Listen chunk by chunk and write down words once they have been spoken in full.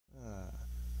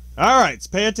Alright,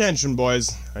 pay attention,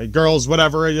 boys. Hey, girls,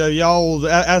 whatever. Y'all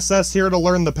SS here to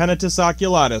learn the Penitus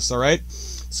Oculatus, alright?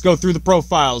 Let's go through the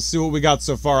profiles, see what we got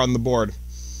so far on the board.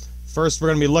 First, we're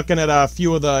going to be looking at a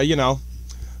few of the,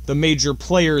 the major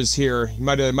players here. You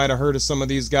might have heard of some of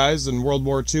these guys in World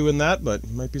War II and that, but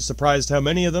you might be surprised how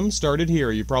many of them started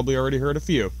here. You probably already heard a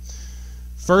few.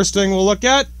 First thing we'll look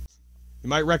at, you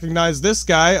might recognize this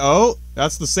guy. Oh,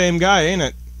 that's the same guy, ain't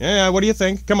it? Yeah, what do you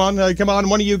think? Come on,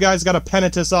 one of you guys got a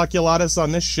Penitus Oculatus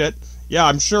on this shit. Yeah,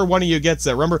 I'm sure one of you gets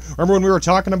it. Remember when we were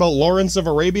talking about Lawrence of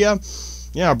Arabia?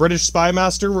 Yeah, British spy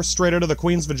master, we're straight out of the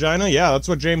Queen's vagina. Yeah, that's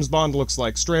what James Bond looks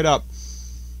like, straight up.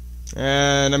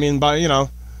 And, I mean,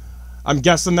 I'm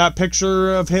guessing that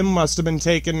picture of him must have been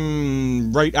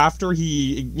taken right after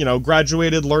he,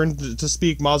 graduated, learned to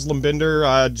speak Muslim Binder,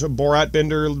 Borat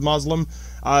Binder Muslim,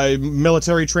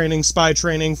 military training, spy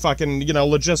training, fucking,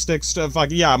 logistics,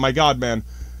 yeah, my god, man.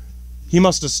 He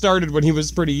must have started when he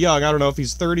was pretty young. I don't know if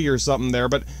he's 30 or something there,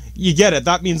 but you get it.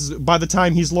 That means by the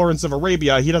time he's Lawrence of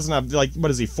Arabia, he doesn't have,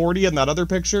 what is he, 40 in that other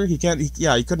picture? He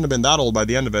couldn't have been that old by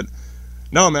the end of it.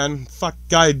 No, man,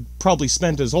 guy probably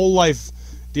spent his whole life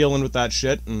dealing with that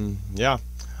shit, and yeah,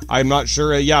 I'm not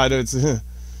sure, yeah, it's,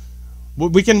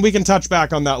 we can touch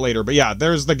back on that later, but yeah,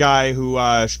 there's the guy who,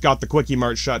 got the Quickie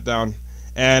Mart shut down,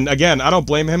 and again, I don't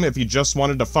blame him if he just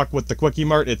wanted to fuck with the Quickie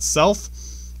Mart itself,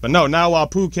 but no, now,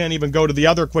 Apu can't even go to the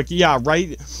other Quickie, yeah,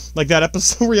 right, like that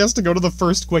episode where he has to go to the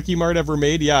first Quickie Mart ever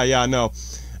made, yeah, no.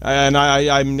 And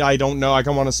I don't know, I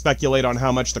don't want to speculate on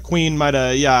how much the Queen might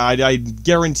have, yeah, I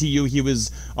guarantee you he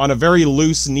was on a very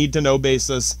loose, need-to-know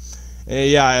basis.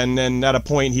 Yeah, and then at a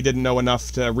point he didn't know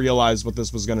enough to realize what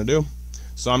this was going to do.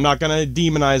 So I'm not going to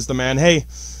demonize the man. Hey,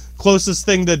 closest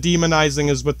thing to demonizing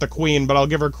is with the Queen, but I'll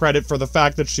give her credit for the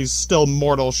fact that she's still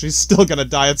mortal. She's still going to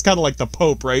die. It's kind of like the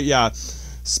Pope, right? Yeah,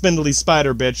 spindly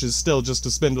spider bitch is still just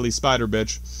a spindly spider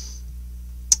bitch.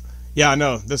 Yeah,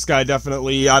 no, this guy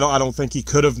definitely, I don't think he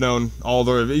could have known all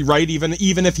the, right, even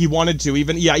if he wanted to,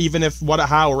 even if,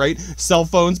 how, right, cell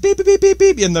phones, beep, beep, beep, beep,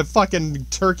 beep, in the fucking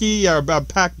Turkey, or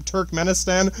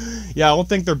Turkmenistan, yeah, I don't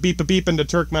think they're beep, beep, into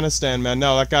Turkmenistan, man,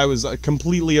 no, that guy was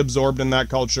completely absorbed in that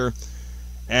culture,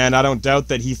 and I don't doubt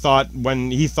that he thought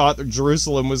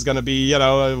Jerusalem was gonna be,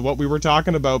 what we were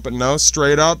talking about, but no,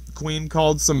 straight up, Queen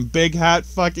called some big hat,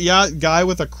 guy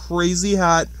with a crazy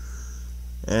hat.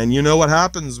 And you know what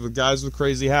happens with guys with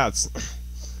crazy hats.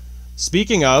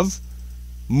 Speaking of,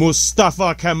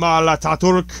 Mustafa Kemal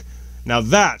Atatürk. Now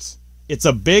it's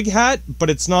a big hat,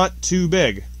 but it's not too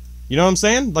big. You know what I'm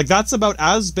saying? Like, that's about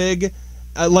as big.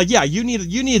 Yeah, you need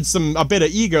a bit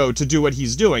of ego to do what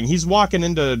he's doing. He's walking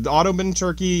into Ottoman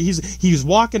Turkey. He's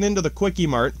walking into the Quickie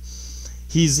Mart.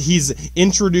 He's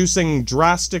introducing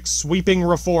drastic, sweeping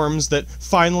reforms that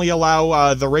finally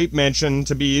allow the rape mansion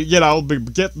to be,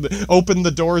 open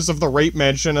the doors of the rape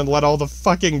mansion and let all the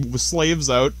fucking slaves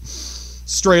out.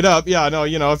 Straight up, yeah, no,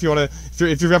 if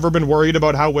you've ever been worried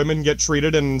about how women get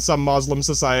treated in some Muslim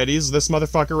societies, this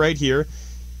motherfucker right here,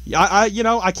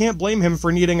 I can't blame him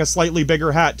for needing a slightly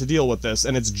bigger hat to deal with this,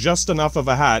 and it's just enough of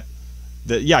a hat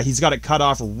that, yeah, he's got it cut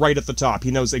off right at the top.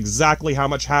 He knows exactly how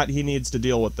much hat he needs to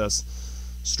deal with this.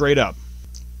 Straight up.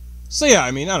 So yeah,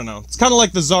 I mean, I don't know. It's kind of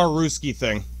like the Tsar Ruski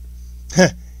thing.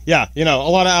 Yeah, a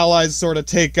lot of allies sort of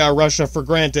take Russia for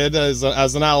granted as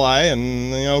an ally,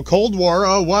 and, Cold War,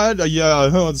 oh, what?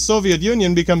 The Soviet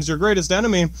Union becomes your greatest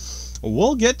enemy.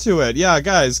 We'll get to it. Yeah,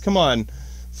 guys, come on.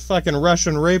 Fucking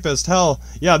Russian rapist, hell.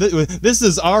 Yeah, this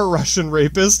is our Russian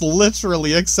rapist,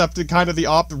 literally, except kind of the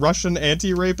Russian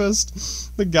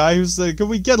anti-rapist. The guy who's like, can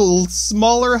we get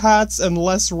smaller hats and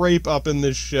less rape up in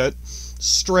this shit?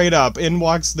 Straight up, in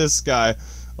walks this guy.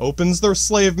 Opens their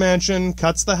slave mansion,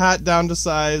 cuts the hat down to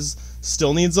size,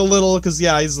 still needs a little, because,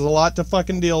 yeah, he's a lot to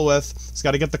fucking deal with. He's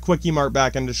got to get the Quickie Mart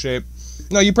back into shape.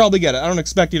 No, you probably get it. I don't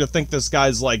expect you to think this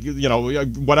guy's like,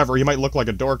 whatever, he might look like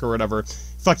a dork or whatever.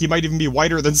 Fuck, he might even be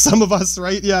whiter than some of us,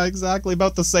 right? Yeah, exactly,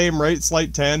 about the same, right?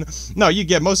 Slight tan. No,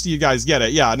 most of you guys get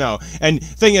it, yeah, no. And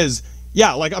thing is,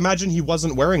 yeah, like, imagine he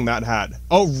wasn't wearing that hat.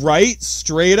 Oh, right?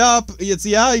 Straight up.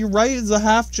 Yeah, you're right, it's a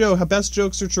half joke. Best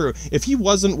jokes are true. If he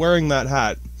wasn't wearing that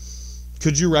hat,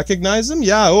 could you recognize him?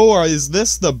 Yeah, oh, is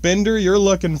this the Binder you're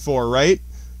looking for, right?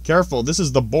 Careful, this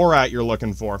is the Borat you're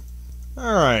looking for.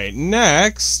 Alright,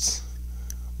 next.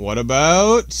 What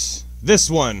about this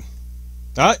one?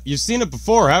 You've seen it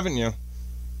before, haven't you?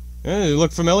 You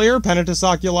look familiar? Penitus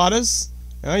Oculatus?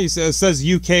 It says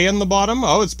UK in the bottom.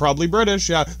 Oh, it's probably British.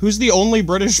 Yeah. Who's the only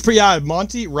British? Yeah,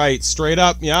 Monty. Right. Straight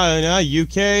up. Yeah,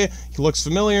 UK. He looks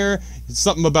familiar. It's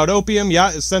something about opium. Yeah,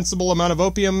 a sensible amount of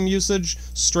opium usage.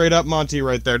 Straight up Monty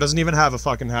right there. Doesn't even have a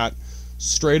fucking hat.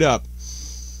 Straight up.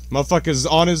 Motherfucker's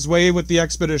on his way with the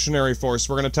expeditionary force.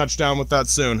 We're gonna touch down with that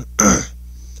soon.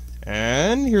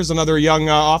 And here's another young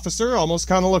officer. Almost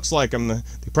kind of looks like him.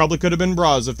 They probably could have been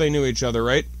bras if they knew each other,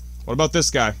 right? What about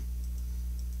this guy?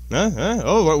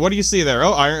 Oh, what do you see there?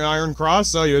 Oh, Iron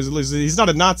Cross? Oh, he's not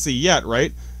a Nazi yet,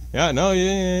 right? Yeah, no,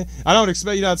 yeah. I don't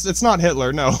expect, you know, it's not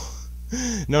Hitler, no.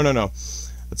 No.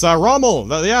 It's Rommel.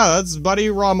 Yeah, that's Buddy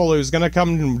Rommel, who's gonna come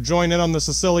and join in on the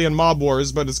Sicilian mob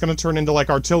wars, but it's gonna turn into like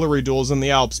artillery duels in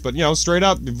the Alps. But you know, straight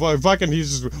up, fucking,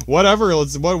 he's just whatever.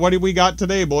 What do we got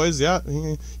today, boys? Yeah,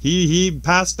 he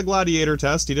passed the gladiator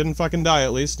test. He didn't fucking die,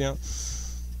 at least. You know,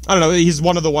 I don't know. He's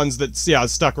one of the ones that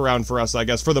stuck around for us, I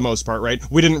guess, for the most part, right?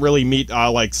 We didn't really meet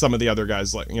like some of the other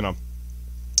guys, like, you know.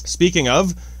 Speaking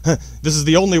of, this is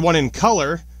the only one in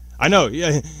color. I know,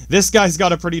 yeah, this guy's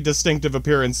got a pretty distinctive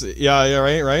appearance. Yeah,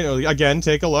 right. Again,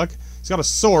 take a look. He's got a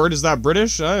sword. Is that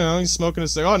British? I don't know. He's smoking a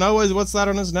cigar. Oh, no, what's that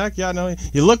on his neck? Yeah, no,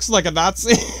 he looks like a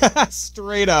Nazi.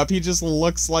 Straight up, he just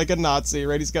looks like a Nazi,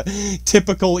 right? He's got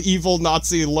typical evil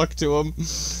Nazi look to him.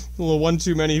 A little one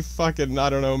too many fucking, I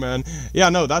don't know, man. Yeah,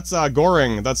 no, that's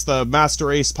Goring. That's the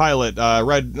Master Ace pilot.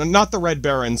 Not the Red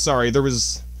Baron, sorry. There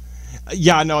was...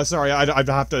 Yeah, no, sorry, I'd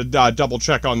have to double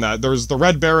check on that. There's the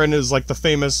Red Baron is like the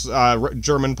famous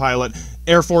German pilot.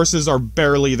 Air forces are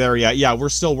barely there yet. Yeah, we're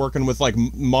still working with like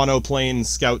monoplane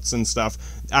scouts and stuff.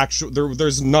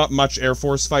 There's not much Air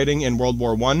Force fighting in World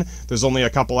War I. There's only a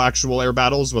couple actual air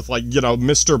battles with, like, you know,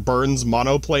 Mr. Burns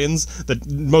monoplanes that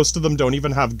most of them don't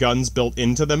even have guns built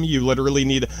into them. You literally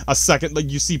need a second, like,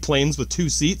 you see planes with 2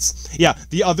 seats. Yeah,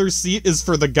 the other seat is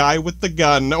for the guy with the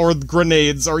gun or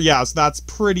grenades, or yes, that's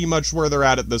pretty much where they're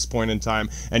at this point in time.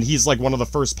 And he's like one of the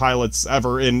first pilots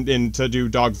ever in to do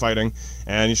dogfighting.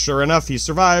 And sure enough, he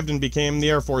survived and became the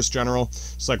Air Force general.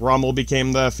 Just like Rommel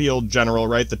became the field general,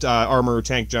 right? The armor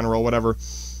tank general, whatever.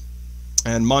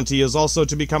 And Monty is also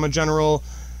to become a general.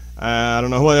 I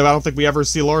don't know. I don't think we ever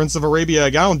see Lawrence of Arabia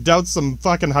again. I don't doubt some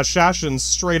fucking Hashashins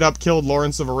straight up killed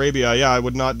Lawrence of Arabia. Yeah, I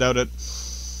would not doubt it.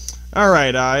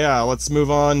 Alright, yeah, let's move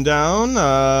on down.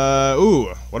 Ooh,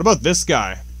 what about this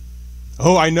guy?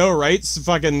 Oh, I know, right?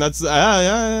 Fucking, that's,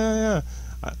 yeah.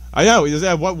 I know.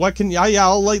 What can? Yeah.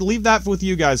 I'll leave that with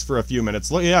you guys for a few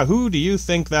minutes. Yeah. Who do you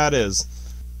think that is?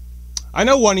 I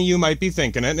know one of you might be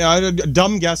thinking it.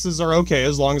 Dumb guesses are okay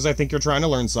as long as I think you're trying to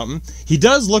learn something. He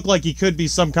does look like he could be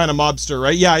some kind of mobster,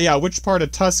 right? Yeah. Which part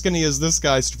of Tuscany is this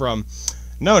guy from?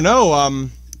 No.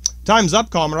 Time's up,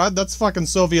 comrade. That's fucking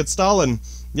Soviet Stalin.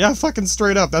 Yeah, fucking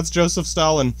straight up. That's Joseph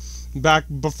Stalin. Back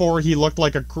before he looked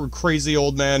like a crazy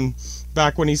old man.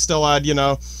 Back when he still had, you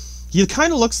know. He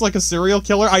kind of looks like a serial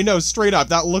killer. I know, straight up,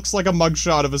 that looks like a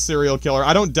mugshot of a serial killer.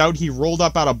 I don't doubt he rolled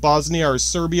up out of Bosnia or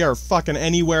Serbia or fucking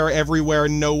anywhere, everywhere,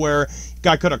 nowhere.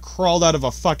 Guy could have crawled out of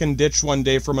a fucking ditch one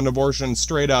day from an abortion,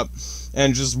 straight up.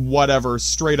 And just whatever,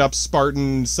 straight up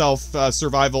Spartan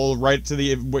self-survival right to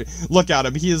the... Look at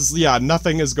him, he is, yeah,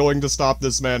 nothing is going to stop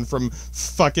this man from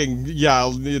fucking,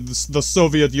 yeah, the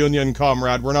Soviet Union,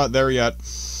 comrade. We're not there yet.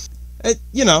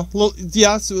 You know,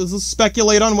 yeah, so let's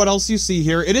speculate on what else you see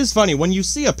here. It is funny, when you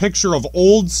see a picture of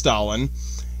old Stalin,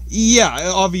 yeah,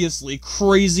 obviously,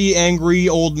 crazy, angry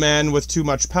old man with too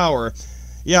much power.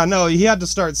 Yeah, no, he had to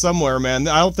start somewhere, man.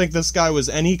 I don't think this guy was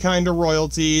any kind of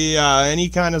royalty, any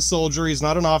kind of soldier. He's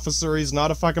not an officer, he's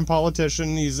not a fucking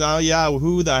politician. He's, yeah,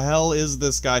 who the hell is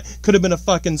this guy? Could have been a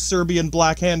fucking Serbian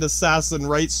Black Hand assassin,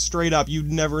 right? Straight up,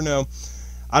 you'd never know.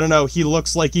 I don't know, he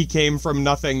looks like he came from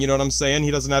nothing, you know what I'm saying?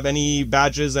 He doesn't have any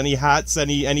badges, any hats,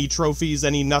 any trophies,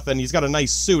 any nothing. He's got a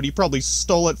nice suit. He probably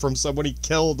stole it from someone he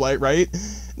killed, like, right?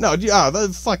 No, yeah, the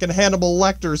fucking Hannibal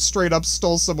Lecter straight up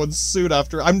stole someone's suit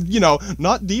after... I'm, you know,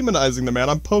 not demonizing the man.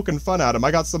 I'm poking fun at him.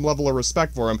 I got some level of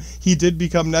respect for him. He did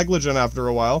become negligent after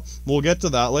a while. We'll get to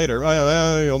that later.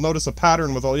 You'll notice a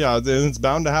pattern with all... Yeah, it's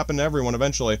bound to happen to everyone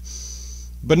eventually.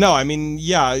 But no, I mean,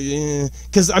 yeah,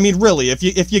 because, I mean, really,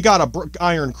 if you got a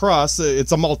Iron Cross,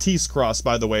 it's a Maltese cross,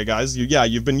 by the way, guys.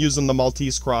 You've been using the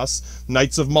Maltese cross,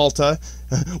 Knights of Malta.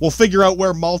 We'll figure out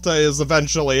where Malta is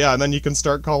eventually, yeah, and then you can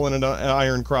start calling it an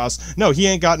Iron Cross. No, he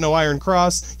ain't got no Iron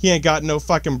Cross. He ain't got no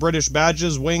fucking British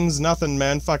badges, wings, nothing,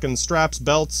 man. Fucking straps,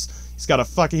 belts. He's got a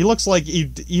fucking... He looks like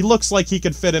he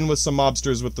could fit in with some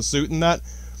mobsters with the suit and that.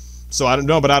 So I don't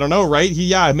know, but I don't know, right?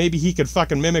 Yeah, maybe he could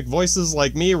fucking mimic voices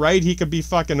like me, right? He could be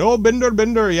fucking, oh,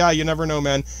 Binder, yeah, you never know,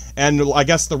 man. And I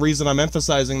guess the reason I'm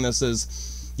emphasizing this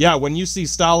is, yeah, when you see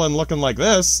Stalin looking like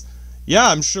this, yeah,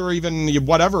 I'm sure even,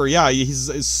 whatever, yeah, he's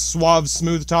a suave,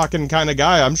 smooth-talking kind of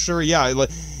guy. I'm sure, yeah,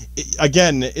 like,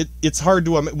 again, it's hard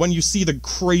to, when you see the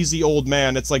crazy old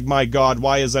man, it's like, my God,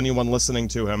 why is anyone listening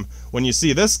to him? When you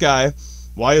see this guy...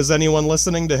 Why is anyone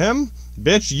listening to him?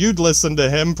 Bitch, you'd listen to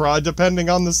him, depending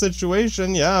on the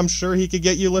situation. Yeah, I'm sure he could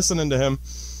get you listening to him.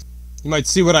 You might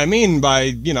see what I mean by,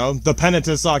 you know, the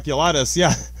penitus oculatus.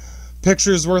 Yeah,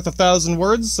 picture's worth 1,000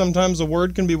 words. Sometimes a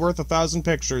word can be worth 1,000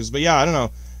 pictures. But yeah, I don't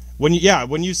know. When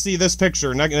you see this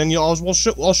picture, and then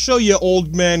I'll show you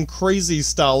old man crazy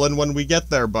Stalin when we get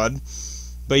there, bud.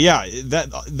 But yeah,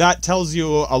 that tells you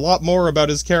a lot more about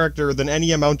his character than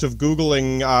any amount of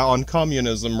Googling on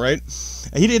communism, right?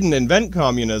 He didn't invent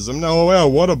communism. No,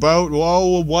 well, what about?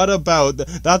 Whoa, what about?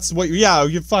 That's what? Yeah,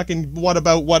 you fucking what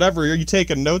about? Whatever. Are you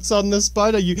taking notes on this,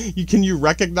 bud? Can you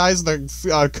recognize the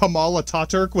Kemal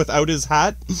Ataturk without his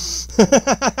hat?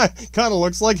 Kind of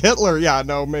looks like Hitler. Yeah,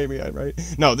 no, maybe right.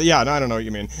 No, yeah, no, I don't know what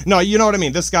you mean. No, you know what I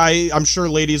mean. This guy, I'm sure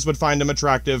ladies would find him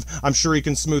attractive. I'm sure he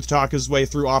can smooth talk his way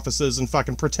through offices and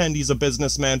fucking pretend he's a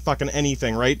businessman, fucking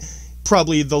anything, right?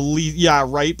 Probably the least, yeah,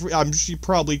 right? She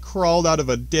probably crawled out of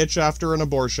a ditch after an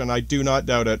abortion, I do not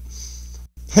doubt it.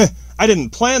 I didn't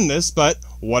plan this, but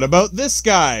what about this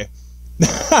guy?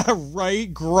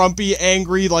 Right? Grumpy,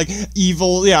 angry, like,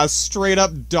 evil, yeah, straight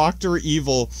up Dr.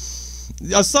 Evil.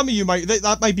 Some of you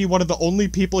that might be one of the only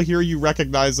people here you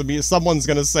recognize. I mean, someone's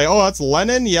gonna say, oh, that's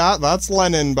Lenin? Yeah, that's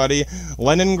Lenin, buddy.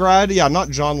 Leningrad? Yeah,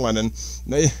 not John Lennon.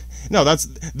 No,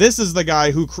 this is the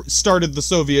guy who started the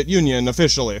Soviet Union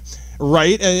officially,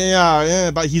 right?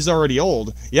 Yeah, but he's already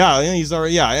old. Yeah, he's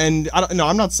already, yeah, and I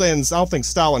don't think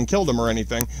Stalin killed him or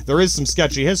anything. There is some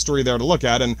sketchy history there to look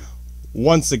at, and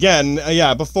once again,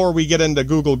 yeah, before we get into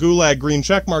Google Gulag green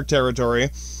checkmark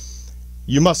territory,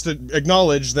 you must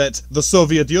acknowledge that the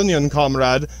Soviet Union,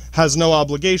 comrade, has no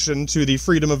obligation to the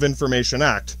Freedom of Information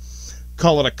Act.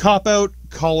 Call it a cop-out,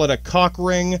 call it a cock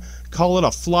ring, call it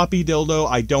a floppy dildo,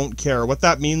 I don't care. What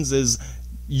that means is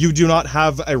you do not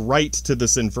have a right to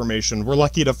this information. We're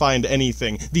lucky to find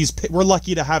anything. We're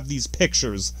lucky to have these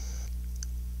pictures.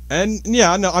 And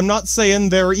yeah, no, I'm not saying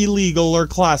they're illegal or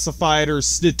classified or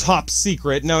top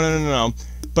secret. No.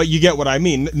 But you get what I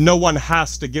mean. No one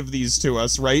has to give these to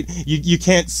us, right? You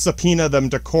can't subpoena them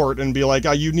to court and be like,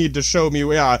 oh, you need to show me,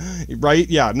 yeah, right?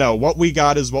 Yeah, no, what we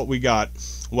got is what we got.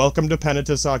 Welcome to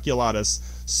Penitus Oculatus.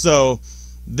 So,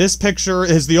 this picture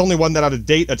is the only one that had a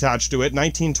date attached to it,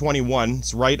 1921.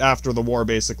 It's right after the war,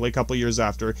 basically, a couple years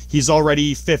after. He's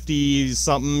already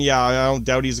 50-something, yeah, I don't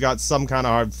doubt he's got some kind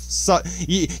of...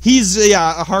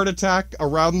 yeah, a heart attack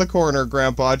around the corner,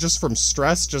 Grandpa, just from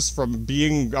stress, just from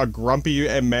being a grumpy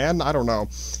man, I don't know.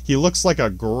 He looks like a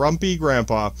grumpy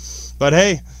grandpa. But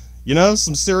hey, you know,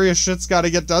 some serious shit's gotta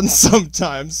get done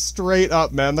sometimes. Straight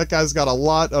up, man. That guy's got a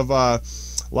lot of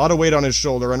weight on his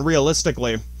shoulder, and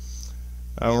realistically...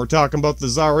 we're talking about the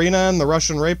Tsarina and the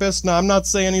Russian rapist. No, I'm not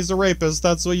saying he's a rapist.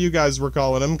 That's what you guys were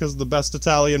calling him, because the best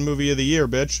Italian movie of the year,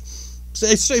 bitch.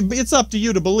 It's up to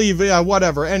you to believe. Yeah,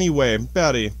 whatever. Anyway,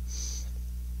 Betty.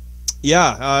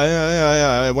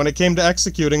 Yeah, when it came to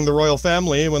executing the royal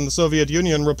family, when the Soviet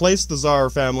Union replaced the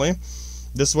Tsar family,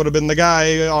 this would have been the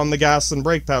guy on the gas and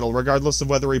brake pedal, regardless of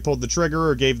whether he pulled the trigger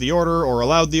or gave the order or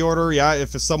allowed the order. Yeah, if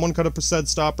someone could have said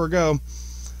stop or go.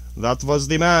 That was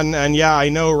the man, and yeah, I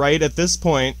know, right, at this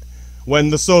point, when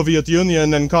the Soviet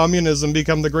Union and communism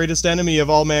become the greatest enemy of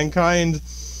all mankind,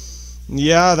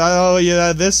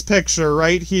 yeah, this picture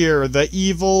right here, the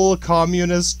evil,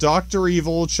 communist, Dr.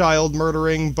 Evil,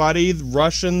 child-murdering buddy,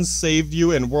 Russians saved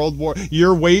you in World War...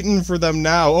 You're waiting for them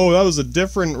now. Oh, that was a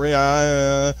different...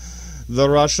 the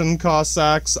Russian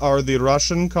Cossacks are the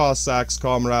Russian Cossacks,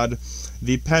 comrade.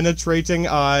 The penetrating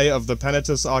eye of the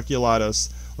Penitus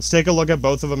Oculatus. Let's take a look at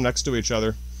both of them next to each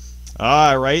other.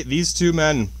 Ah, right, these two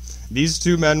men. These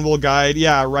two men will guide,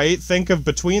 yeah, right? Think of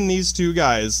between these two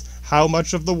guys, how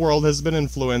much of the world has been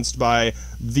influenced by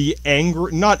the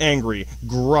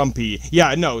grumpy.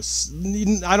 Yeah, no,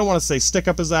 I don't want to say stick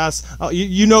up his ass.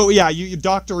 You know, yeah,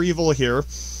 Dr. Evil here.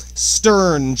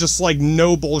 Stern, just like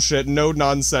no bullshit, no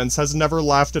nonsense, has never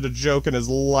laughed at a joke in his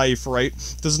life, right?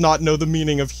 Does not know the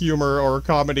meaning of humor or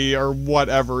comedy or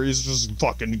whatever. He's just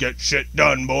fucking get shit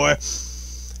done, boy.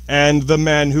 And the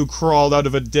man who crawled out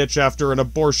of a ditch after an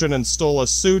abortion and stole a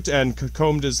suit and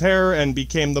combed his hair and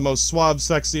became the most suave,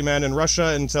 sexy man in Russia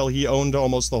until he owned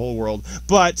almost the whole world.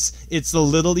 But it's a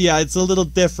little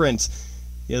different.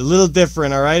 A little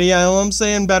different, alright? Yeah, I'm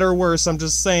saying better or worse, I'm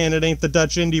just saying it ain't the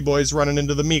Dutch indie boys running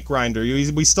into the meat grinder.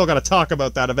 We still gotta talk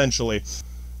about that eventually.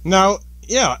 Now,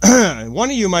 yeah, one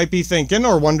of you might be thinking,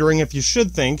 or wondering if you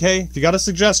should think, hey, if you got a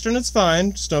suggestion, it's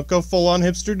fine, just don't go full-on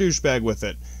hipster douchebag with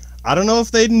it. I don't know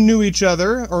if they knew each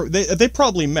other, or they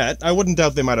probably met. I wouldn't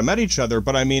doubt they might have met each other,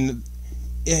 but I mean...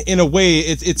 in a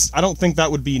way, I don't think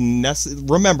that would be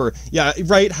remember, yeah,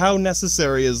 right, how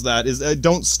necessary is that?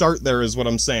 Don't start there is what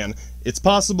I'm saying. It's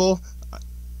possible,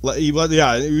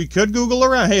 Yeah, you could Google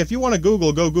around. Hey, if you want to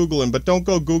Google, go Googling, but don't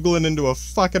go Googling into a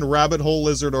fucking rabbit hole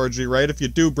lizard orgy, right? If you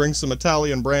do, bring some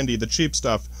Italian brandy, the cheap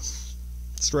stuff.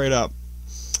 Straight up.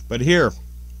 But here,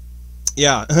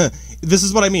 yeah, this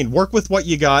is what I mean. Work with what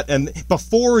you got, and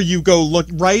before you go look,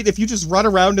 right? If you just run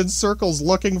around in circles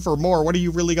looking for more, what are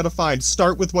you really going to find?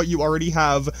 Start with what you already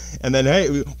have, and then,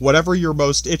 hey, whatever your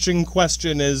most itching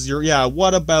question is, yeah,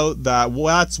 what about that?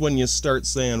 That's when you start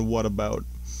saying, what about?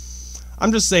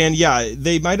 I'm just saying, yeah,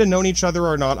 they might have known each other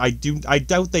or not. I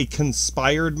doubt they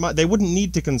conspired much. They wouldn't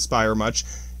need to conspire much.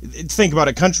 Think about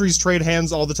it. Countries trade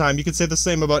hands all the time. You could say the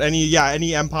same about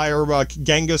any empire.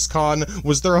 Genghis Khan.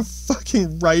 Was there a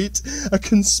fucking a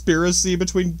conspiracy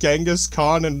between Genghis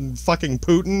Khan and fucking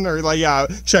Putin? Or like, yeah,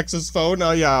 checks his phone.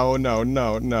 Oh yeah. Oh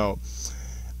no.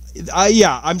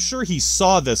 Yeah, I'm sure he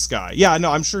saw this guy. Yeah, no,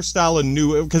 I'm sure Stalin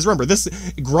knew, because remember, this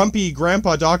grumpy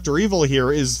grandpa Dr. Evil here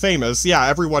is famous. Yeah,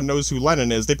 everyone knows who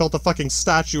Lenin is. They built a fucking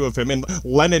statue of him in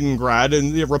Leningrad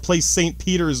and they replaced St.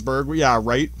 Petersburg. Yeah,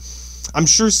 right? I'm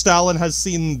sure Stalin has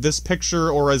seen this picture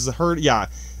or has heard, yeah,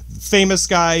 famous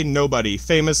guy, nobody.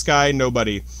 Famous guy,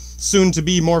 nobody. Soon to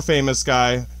be more famous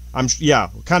guy. Yeah,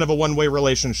 kind of a one-way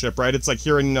relationship, right? It's like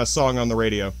hearing a song on the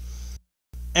radio.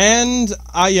 And,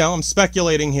 I'm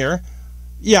speculating here.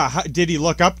 Yeah, did he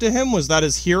look up to him? Was that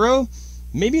his hero?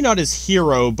 Maybe not his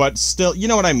hero, but still, you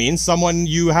know what I mean? Someone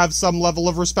you have some level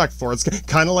of respect for. It's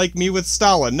kind of like me with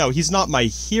Stalin. No, he's not my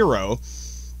hero.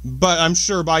 But I'm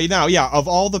sure by now, yeah, of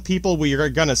all the people we are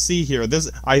gonna see here,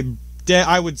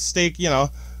 I would stake,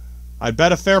 I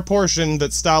bet a fair portion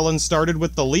that Stalin started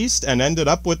with the least and ended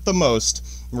up with the most.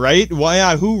 Right? Well,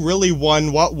 yeah, who really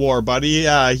won what war, buddy?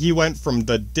 Yeah, he went from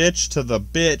the ditch to the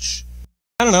bitch.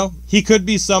 I don't know. He could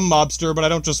be some mobster, but I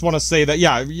don't just want to say that.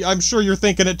 Yeah, I'm sure you're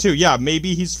thinking it too. Yeah,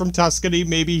 maybe he's from Tuscany.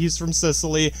 Maybe he's from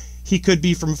Sicily. He could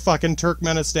be from fucking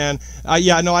Turkmenistan.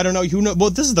 Yeah, no, I don't know. Who knows? Well,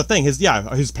 this is the thing.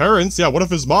 His parents. Yeah, what if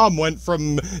his mom went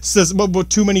from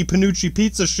too many Panucci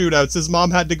pizza shootouts? His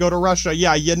mom had to go to Russia.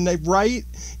 Yeah, right?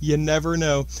 You never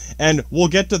know. And we'll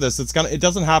get to this. It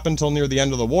doesn't happen until near the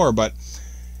end of the war, but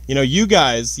you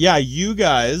guys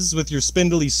with your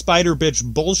spindly spider bitch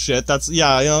bullshit, that's,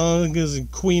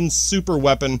 Queen's super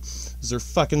weapon is her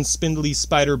fucking spindly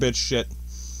spider bitch shit.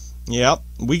 Yep,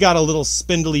 we got a little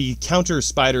spindly counter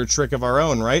spider trick of our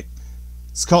own, right?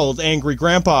 It's called Angry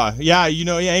Grandpa. Yeah,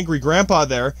 Angry Grandpa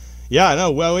there. Yeah,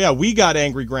 no, well, yeah, we got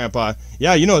Angry Grandpa.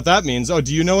 Yeah, you know what that means. Oh,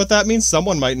 do you know what that means?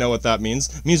 Someone might know what that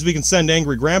means. It means we can send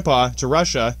Angry Grandpa to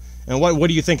Russia. And what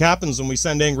do you think happens when we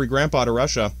send Angry Grandpa to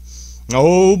Russia?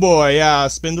 Oh boy, yeah,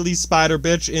 spindly spider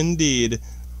bitch indeed.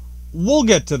 We'll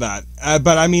get to that.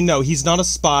 But I mean, no, he's not a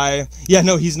spy. Yeah,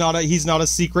 no, he's not a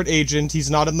secret agent. He's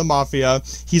not in the mafia.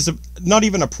 He's not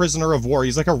even a prisoner of war.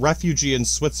 He's like a refugee in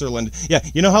Switzerland. Yeah,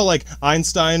 you know how like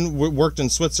Einstein worked in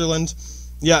Switzerland?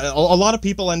 Yeah, a lot of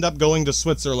people end up going to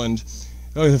Switzerland.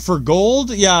 For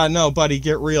gold? Yeah, no, buddy,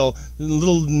 get real.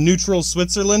 Little neutral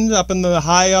Switzerland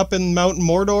high up in Mount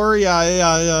Mordor.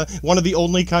 Yeah, one of the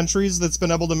only countries that's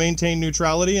been able to maintain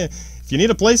neutrality. If you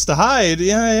need a place to hide,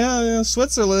 yeah,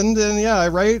 Switzerland, and yeah,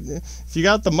 right? If you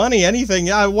got the money, anything,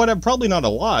 yeah, probably not a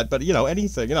lot, but,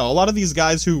 anything. A lot of these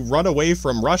guys who run away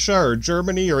from Russia or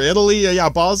Germany or Italy, yeah,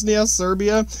 Bosnia,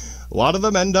 Serbia, a lot of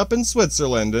them end up in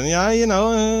Switzerland, and yeah,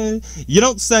 you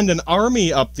don't send an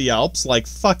army up the Alps like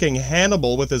fucking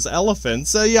Hannibal with his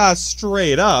elephants, yeah,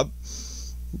 straight up.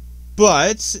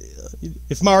 But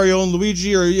if Mario and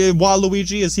Luigi, or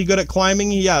Waluigi, is he good at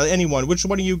climbing? Yeah, anyone. Which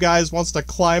one of you guys wants to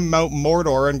climb Mount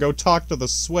Mordor and go talk to the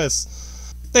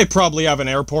Swiss? They probably have an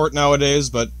airport nowadays,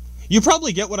 but you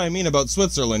probably get what I mean about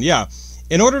Switzerland, yeah.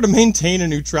 In order to maintain a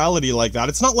neutrality like that,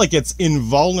 it's not like it's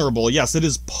invulnerable. Yes, it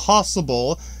is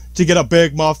possible to get a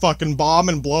big motherfucking bomb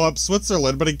and blow up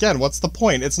Switzerland, but again, what's the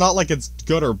point? It's not like it's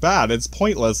good or bad. It's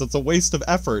pointless. It's a waste of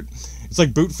effort. It's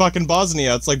like boot fucking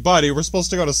Bosnia. It's like, buddy, we're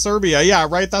supposed to go to Serbia. Yeah,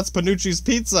 right? That's Panucci's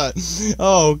pizza.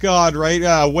 Oh, God, right?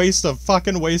 Yeah, waste of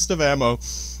ammo.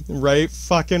 Right?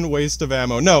 Fucking waste of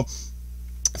ammo. No.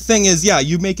 Thing is, yeah,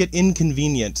 you make it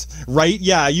inconvenient, right?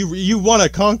 Yeah, you want to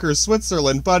conquer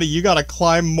Switzerland, buddy. You gotta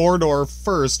climb Mordor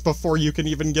first before you can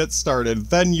even get started.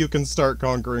 Then you can start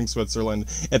conquering Switzerland.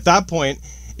 At that point,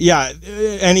 yeah,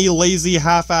 any lazy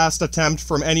half-assed attempt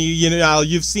from any,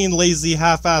 you've seen lazy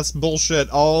half-assed bullshit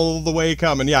all the way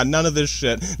coming. Yeah, none of this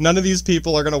shit. None of these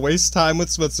people are gonna waste time with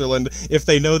Switzerland if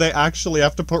they know they actually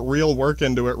have to put real work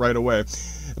into it right away.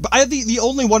 But the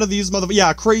only one of these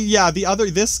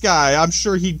this guy, I'm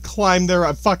sure he'd climb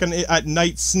there fucking at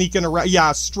night, sneaking around,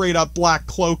 yeah, straight up black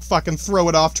cloak, fucking throw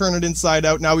it off, turn it inside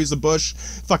out, now he's a bush,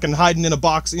 fucking hiding in a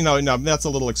box, you know, no, that's a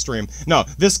little extreme. No,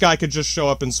 this guy could just show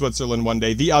up in Switzerland one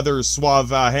day, the other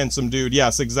suave, handsome dude,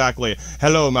 yes, exactly.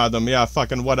 Hello, madam, yeah,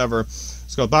 fucking whatever.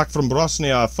 Let's go back from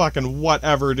Bosnia, fucking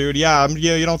whatever, dude. Yeah,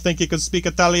 you don't think he could speak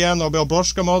Italian or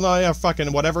Belbroshka? Yeah,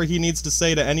 fucking whatever he needs to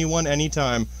say to anyone,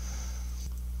 anytime.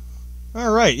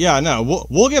 All right, yeah, no,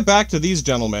 we'll get back to these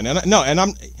gentlemen, and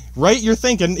I'm right. You're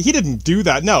thinking he didn't do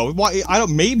that. No, why? I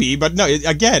don't. Maybe, but no.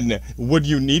 Again, would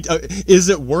you need? Is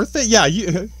it worth it? Yeah.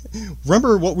 You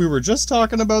remember what we were just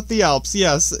talking about? The Alps.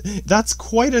 Yes, that's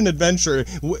quite an adventure.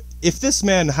 If this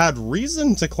man had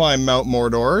reason to climb Mount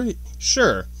Mordor,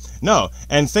 sure. No,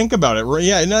 and think about it.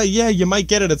 Yeah, no, yeah, you might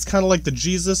get it. It's kind of like the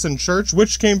Jesus and church.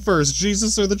 Which came first,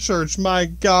 Jesus or the church? My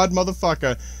God,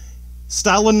 motherfucker.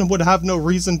 Stalin would have no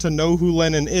reason to know who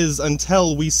Lenin is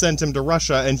until we sent him to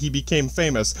Russia and he became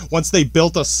famous. Once they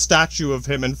built a statue of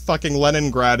him in fucking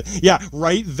Leningrad. Yeah,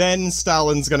 right? Then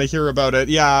Stalin's gonna hear about it.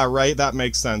 Yeah, right? That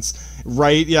makes sense.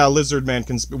 Right? Yeah, Lizard Man.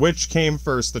 Which came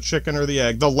first, the chicken or the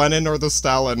egg? The Lenin or the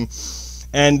Stalin?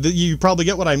 And you probably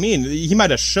get what I mean. He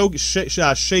might have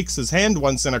shakes his hand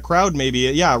once in a crowd, maybe.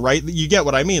 Yeah, right? You get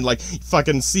what I mean. Like,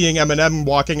 fucking seeing Eminem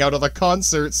walking out of the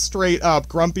concert straight up.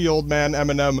 Grumpy old man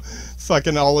Eminem.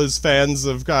 Fucking all his fans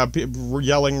of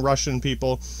yelling Russian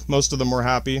people. Most of them were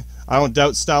happy. I don't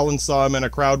doubt Stalin saw him in a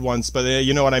crowd once, but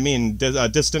you know what I mean. A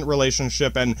distant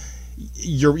relationship, and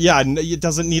yeah, it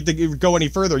doesn't need to go any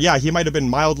further. Yeah, he might have been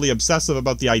mildly obsessive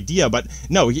about the idea, but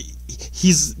no,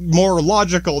 he's more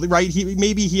logical, right?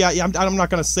 I'm not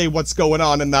gonna say what's going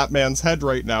on in that man's head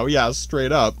right now. Yeah,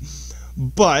 straight up.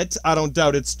 But I don't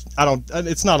doubt it's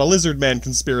not a Lizard Man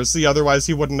conspiracy. Otherwise,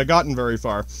 he wouldn't have gotten very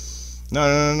far.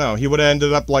 No. He would have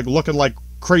ended up like looking like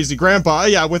crazy grandpa.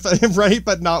 Yeah, with right,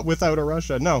 but not without a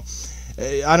Russia. No,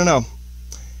 I don't know.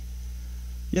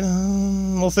 You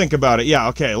know, we'll think about it. Yeah,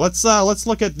 okay, let's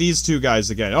look at these two guys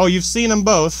again. Oh, you've seen them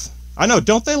both. I know,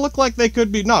 don't they look like they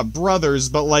could be, not brothers,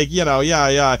 but like, you know,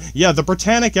 yeah, the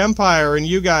Britannic Empire, and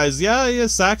you guys, yeah,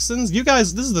 Saxons, you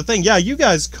guys, this is the thing, yeah, you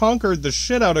guys conquered the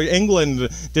shit out of England,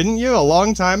 didn't you, a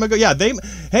long time ago? Yeah,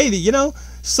 hey, you know,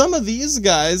 some of these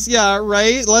guys, yeah,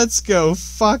 right, let's go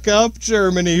fuck up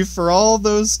Germany for all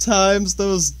those times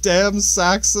those damn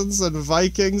Saxons and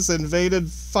Vikings invaded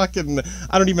fucking,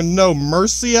 I don't even know,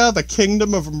 Mercia, the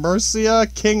kingdom of Mercia,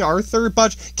 King Arthur,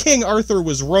 but King Arthur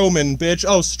was Roman, bitch.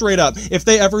 Oh, straight up, if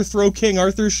they ever throw King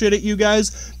Arthur shit at you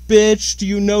guys, bitch, do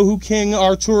you know who King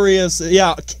Arturius,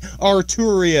 yeah,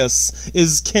 Arturius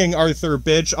is King Arthur,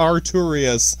 bitch,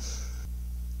 Arturius.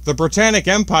 The Britannic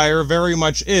Empire very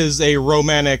much is a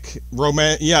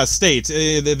state.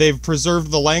 They've preserved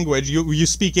the language. You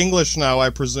speak English now, I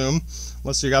presume.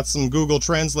 Unless you got some Google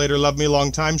Translator, love me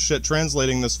long time shit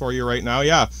translating this for you right now.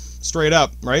 Yeah, straight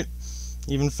up, right?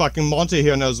 Even fucking Monty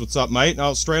here knows what's up, mate.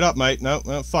 No, straight up, mate. No,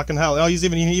 fucking hell. Oh, he's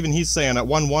saying it.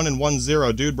 1-1 and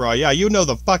 1-0, dude, bro. Yeah, you know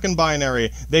the fucking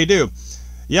binary. They do.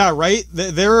 Yeah, right?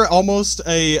 They're almost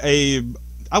I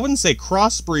wouldn't say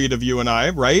crossbreed of you and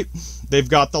I, right? They've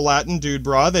got the Latin dude,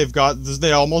 brah.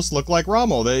 They almost look like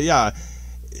Rommel. Yeah.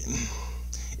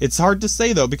 It's hard to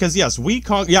say, though, because, yes,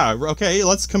 yeah, okay,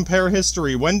 let's compare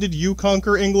history. When did you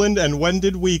conquer England, and when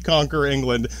did we conquer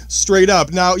England? Straight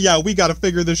up. Now, yeah, we gotta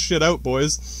figure this shit out,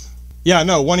 boys. Yeah,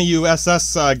 no, one of you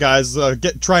SS guys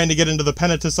trying to get into the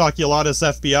Penitus Oculatus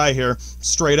FBI here.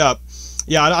 Straight up.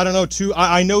 Yeah, I don't know, too.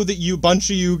 I know that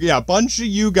bunch of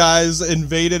you guys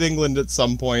invaded England at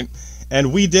some point.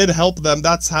 And we did help them.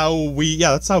 That's how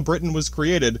Britain was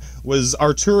created, was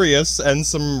Arturius and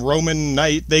some Roman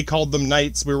knight. They called them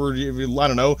knights. I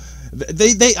don't know.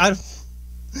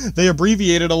 They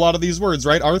abbreviated a lot of these words,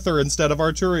 right? Arthur instead of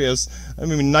Arturius. I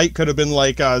mean, knight could have been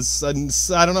like, I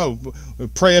don't know,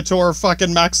 Praetor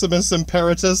fucking Maximus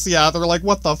Imperatus. Yeah, they're like,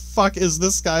 what the fuck is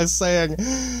this guy saying?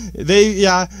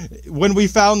 When we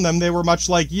found them, they were much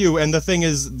like you, and the thing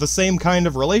is, the same kind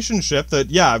of relationship that,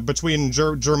 yeah, between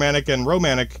Germanic and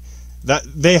Romanic, that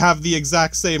they have the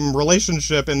exact same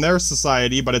relationship in their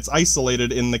society, but it's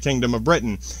isolated in the Kingdom of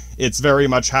Britain. It's very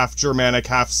much half Germanic,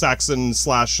 half Saxon /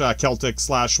 Celtic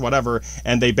 / whatever,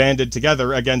 and they banded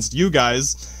together against you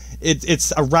guys.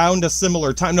 It's around a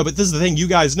similar time. No, but this is the thing, you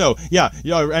guys know. Yeah,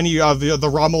 any of the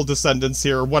Rommel descendants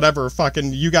here, whatever,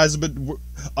 fucking, you guys have been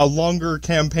a longer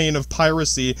campaign of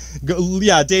piracy,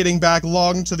 dating back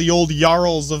long to the old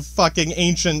Jarls of fucking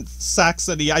ancient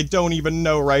Saxony. I don't even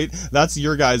know, right? That's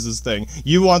your guys' thing.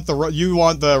 You want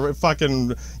the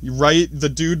fucking, right, the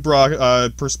dude bra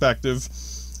perspective.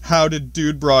 How did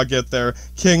Dude Bra get there?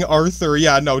 King Arthur,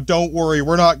 yeah, no, don't worry,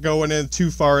 we're not going in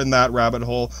too far in that rabbit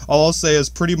hole. All I'll say is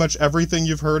pretty much everything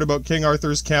you've heard about King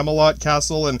Arthur's Camelot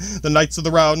Castle and the Knights of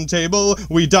the Round Table.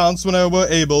 We dance when we're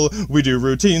able, we do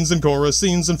routines and chorus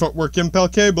scenes and footwork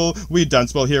impeccable. We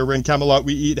dance while here in Camelot,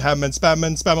 we eat ham and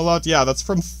spam-a-lot. Yeah, that's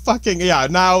from fucking, yeah,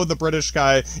 now the British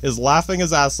guy is laughing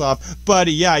his ass off. But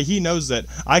yeah, he knows it.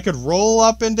 I could roll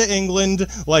up into England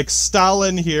like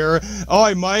Stalin here. Oh,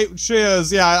 I might,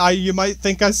 cheers, yeah, you might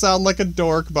think I sound like a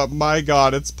dork, but my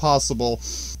god, it's possible.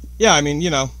 Yeah, I mean, you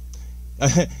know,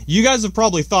 you guys have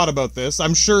probably thought about this.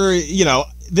 I'm sure, you know,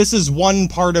 this is one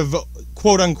part of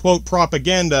quote-unquote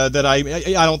propaganda that I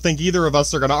don't think either of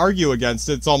us are going to argue against.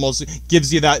 It's almost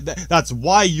gives you that's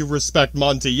why you respect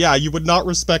Monty. Yeah, you would not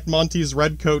respect Monty's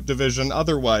Redcoat division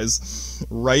otherwise,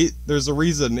 right? There's a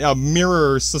reason.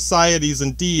 Mirror societies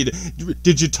indeed.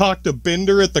 Did you talk to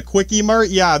Binder at the Quickie Mart?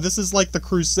 Yeah, this is like the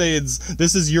Crusades.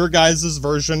 This is your guys'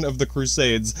 version of the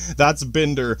Crusades. That's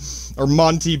Binder, or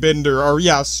Monty Binder, or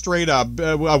yeah, straight up.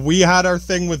 We had our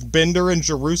thing with Binder in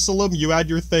Jerusalem, you had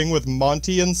your thing with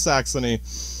Monty in Saxony.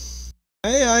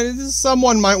 Hey,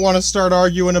 someone might want to start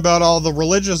arguing about all the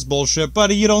religious bullshit,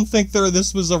 buddy. You don't think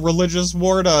this was a religious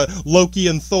war to Loki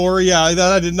and Thor? Yeah,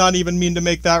 I did not even mean to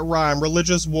make that rhyme.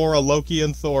 Religious war of Loki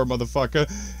and Thor,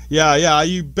 motherfucker. Yeah,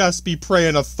 you best be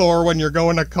praying to Thor when you're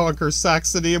going to conquer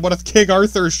Saxony. What if King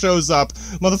Arthur shows up?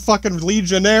 Motherfucking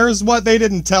legionnaires? What? They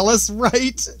didn't tell us,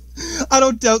 right? I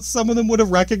don't doubt some of them would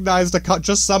have recognized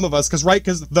just some of us,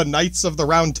 because the Knights of the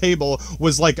Round Table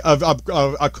was like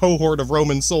a cohort of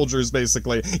Roman soldiers,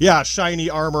 basically. Yeah, shiny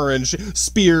armor and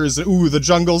spears, ooh, the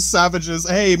jungle savages.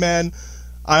 Hey, man,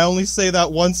 I only say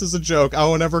that once as a joke. I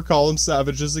won't ever call them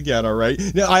savages again, alright?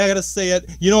 I gotta say it,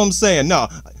 you know what I'm saying? No,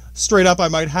 straight up I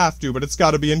might have to, but it's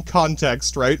gotta be in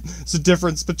context, right? It's a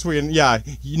difference between, yeah,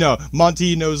 you know,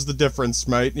 Monty knows the difference,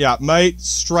 mate. Yeah, mate,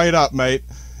 straight up, mate.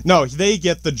 No, they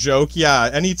get the joke, yeah.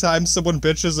 Anytime someone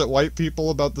bitches at white people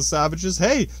about the savages,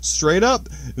 hey, straight up,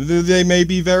 they may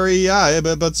be very, yeah,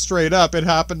 but straight up, it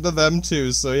happened to them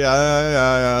too, so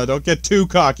yeah, don't get too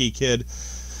cocky, kid.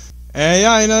 And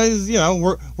yeah, I know, you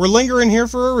know, we're lingering here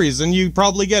for a reason, you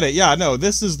probably get it. Yeah, no,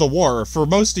 this is the war. For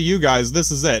most of you guys, this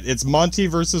is it. It's Monty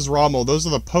versus Rommel. Those are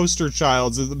the poster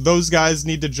childs. Those guys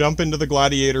need to jump into the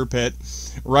gladiator pit,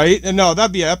 right? And no,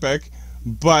 that'd be epic.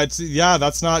 But, yeah,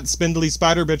 that's not Spindly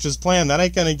Spider Bitch's plan. That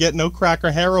ain't gonna get no crack or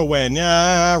heroin.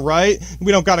 Yeah, right?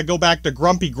 We don't gotta go back to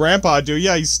Grumpy Grandpa, do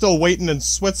ya? He's still waiting in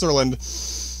Switzerland.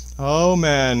 Oh,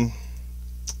 man.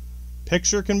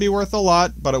 Picture can be worth a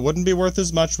lot, but it wouldn't be worth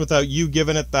as much without you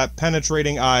giving it that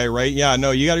penetrating eye, right? Yeah, no,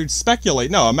 you gotta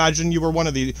speculate. No, imagine you were one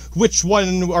of the... Which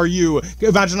one are you?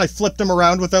 Imagine I flipped them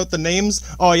around without the names.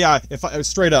 Oh, yeah,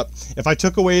 straight up. If I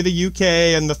took away the UK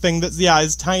and the thing that's, yeah,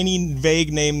 his tiny,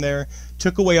 vague name there,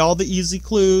 took away all the easy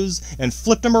clues, and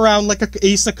flipped them around like a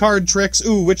ace of card tricks.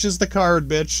 Ooh, which is the card,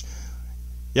 bitch?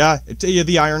 Yeah,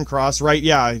 the Iron Cross, right?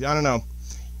 Yeah, I don't know.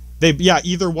 Yeah,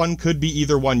 either one could be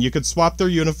either one. You could swap their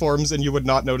uniforms and you would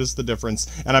not notice the difference.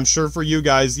 And I'm sure for you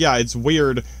guys, yeah, it's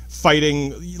weird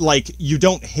fighting, like, you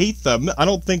don't hate them. I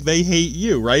don't think they hate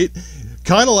you, right?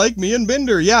 Kind of like me and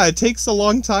Binder. Yeah, it takes a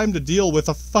long time to deal with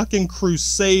a fucking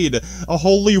crusade. A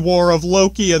holy war of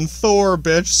Loki and Thor,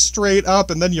 bitch, straight up.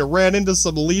 And then you ran into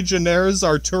some legionnaires,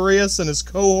 Arturius and his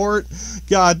cohort.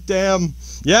 God damn.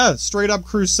 Yeah, straight up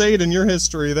crusade in your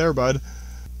history there, bud.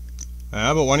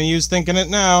 But one of you's thinking it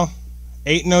now.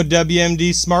 Ain't no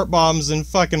WMD smart bombs in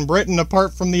fucking Britain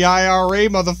apart from the IRA,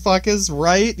 motherfuckers,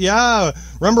 right? Yeah.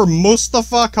 Remember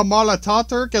Mustafa Kemal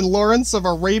Ataturk and Lawrence of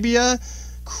Arabia?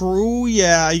 Crew,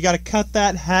 yeah, you gotta cut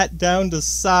that hat down to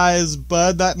size,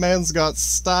 bud. That man's got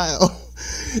style.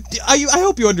 I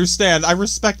hope you understand. I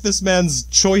respect this man's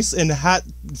choice in hat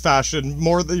fashion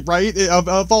more, right?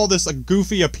 Of all this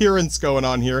goofy appearance going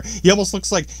on here. He almost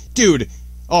looks like, dude,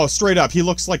 oh, straight up, he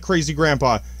looks like Crazy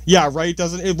Grandpa. Yeah, right,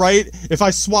 doesn't it, right? If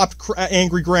I swapped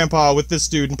Angry Grandpa with this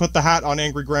dude and put the hat on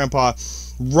Angry Grandpa,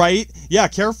 right? Yeah,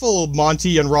 careful,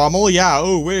 Monty and Rommel. Yeah,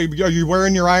 oh, wait, are you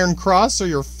wearing your Iron Cross or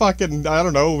your fucking, I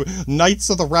don't know, Knights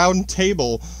of the Round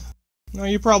Table? No,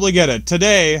 you probably get it.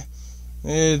 Today,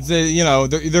 you know,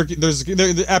 there's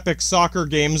epic soccer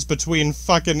games between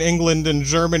fucking England and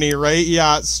Germany, right?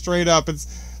 Yeah, straight up,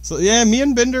 so yeah, me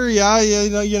and Binder, yeah,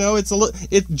 you know,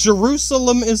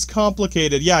 Jerusalem is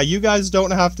complicated. Yeah, you guys don't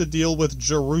have to deal with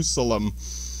Jerusalem.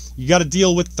 You gotta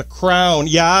deal with the crown.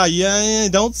 Yeah,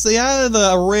 don't say, yeah,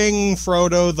 the ring,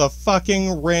 Frodo, the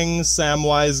fucking ring,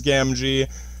 Samwise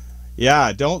Gamgee.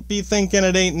 Yeah, don't be thinking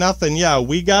it ain't nothing. Yeah,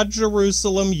 we got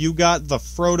Jerusalem, you got the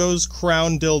Frodo's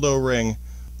crown dildo ring.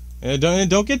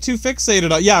 Don't get too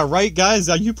fixated on... Yeah, right, guys?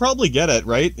 You probably get it,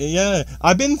 right? Yeah.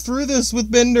 I've been through this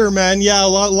with Binder, man. Yeah, a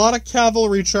lot of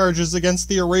cavalry charges against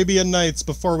the Arabian Knights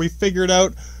before we figured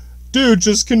out... Dude,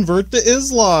 just convert to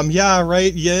Islam. Yeah,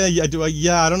 right? Yeah,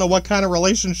 I don't know what kind of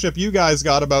relationship you guys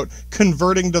got about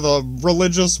converting to the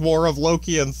religious war of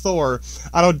Loki and Thor.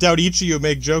 I don't doubt each of you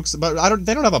make jokes about...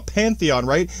 They don't have a pantheon,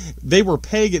 right? They were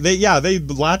pagan. They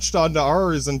latched onto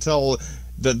ours until...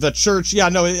 The church, yeah,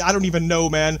 no, I don't even know,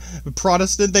 man.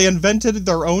 Protestant, they invented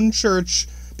their own church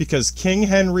because King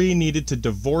Henry needed to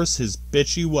divorce his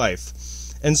bitchy wife.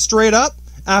 And straight up,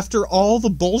 after all the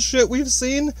bullshit we've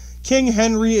seen, King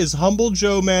Henry is humble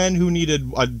Joe man who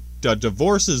needed to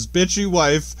divorce his bitchy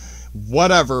wife.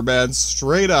 Whatever, man,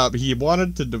 straight up. He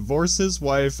wanted to divorce his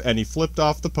wife, and he flipped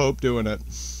off the Pope doing it.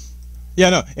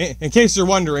 Yeah, no, in case you're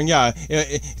wondering, yeah,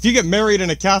 if you get married in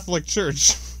a Catholic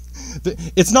church...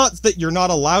 It's not that you're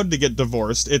not allowed to get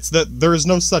divorced, it's that there is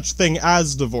no such thing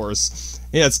as divorce.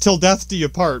 Yeah, it's till death do you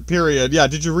part, period. Yeah,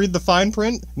 did you read the fine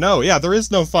print? No, yeah, there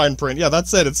is no fine print. Yeah,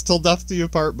 that's it, it's till death do you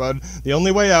part, bud. The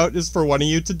only way out is for one of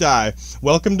you to die.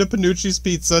 Welcome to Panucci's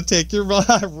Pizza, take your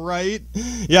right?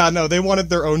 Yeah, no, they wanted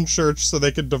their own church so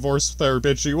they could divorce their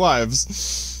bitchy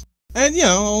wives. And, you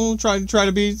know, I'll try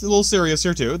to be a little serious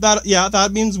here, too.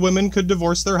 That means women could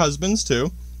divorce their husbands,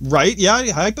 too. Right?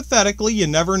 Yeah, hypothetically, you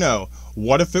never know.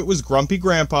 What if it was Grumpy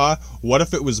Grandpa? What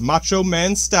if it was Macho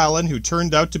Man Stalin who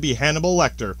turned out to be Hannibal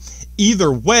Lecter?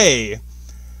 Either way,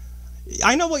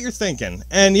 I know what you're thinking.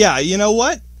 And yeah, you know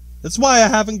what? That's why I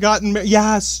haven't gotten married.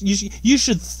 Yes, you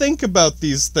should think about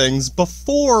these things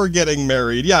before getting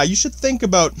married. Yeah, you should think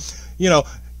about, you know,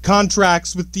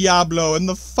 contracts with Diablo and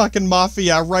the fucking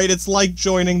Mafia, right? It's like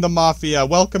joining the Mafia.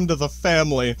 Welcome to the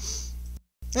family.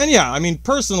 And yeah, I mean,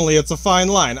 personally, it's a fine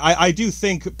line. I do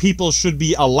think people should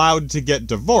be allowed to get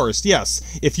divorced,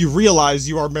 yes. If you realize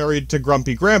you are married to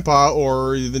Grumpy Grandpa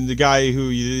or the guy who...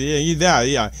 Yeah,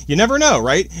 you never know,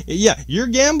 right? Yeah, you're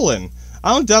gambling.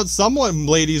 I don't doubt some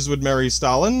ladies would marry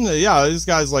Stalin. Yeah, this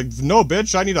guy's like, no,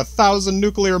 bitch, I need 1,000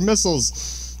 nuclear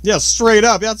missiles. Yeah, straight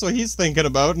up, that's what he's thinking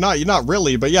about. Not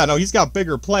really, but yeah, no, he's got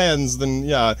bigger plans than...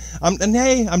 Yeah, and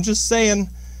hey, I'm just saying...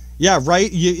 Yeah, right?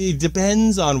 It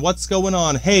depends on what's going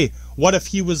on. Hey, what if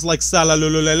he was like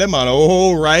Salalululeleman?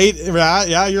 Oh, right?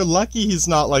 Yeah, you're lucky he's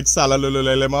not like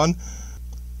Salalululeleman.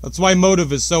 That's why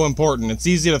motive is so important. It's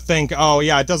easy to think, oh,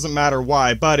 yeah, it doesn't matter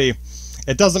why. Buddy,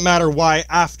 it doesn't matter why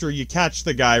after you catch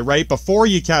the guy, right? Before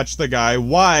you catch the guy,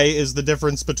 why is the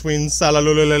difference between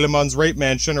Salalululeleman's rape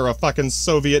mansion or a fucking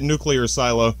Soviet nuclear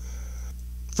silo?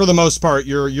 For the most part,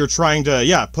 you're trying to,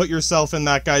 yeah, put yourself in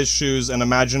that guy's shoes and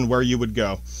imagine where you would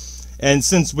go. And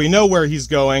since we know where he's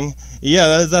going,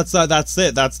 yeah, that's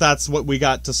it. That's what we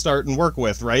got to start and work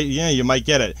with, right? Yeah, you might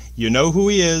get it. You know who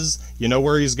he is, you know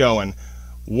where he's going.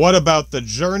 What about the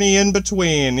journey in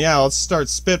between? Yeah, let's start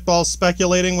spitball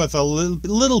speculating with a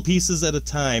little pieces at a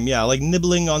time. Yeah, like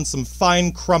nibbling on some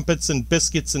fine crumpets and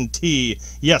biscuits and tea.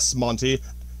 Yes, Monty,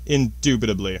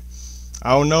 indubitably.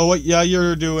 I don't know what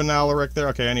you're doing, Alaric, there.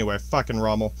 Okay, anyway, fucking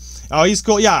Rommel. Oh, he's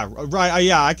cool. Yeah, right.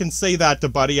 Yeah, I can say that to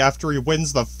Buddy after he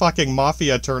wins the fucking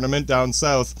Mafia tournament down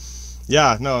south.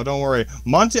 Yeah, no, don't worry.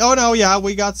 Monty, oh no, yeah,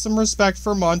 we got some respect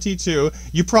for Monty too.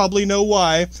 You probably know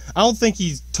why. I don't think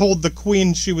he told the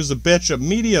Queen she was a bitch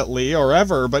immediately or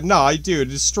ever, but no, dude,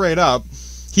 just straight up.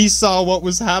 He saw what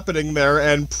was happening there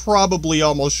and probably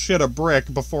almost shit a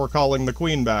brick before calling the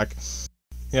Queen back.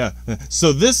 Yeah,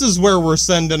 so this is where we're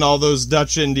sending all those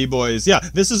Dutch indie boys. Yeah,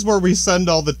 this is where we send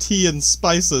all the tea and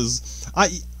spices.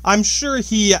 I'm sure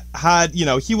he had, you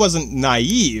know, he wasn't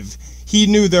naive. He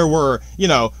knew there were, you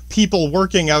know, people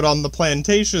working out on the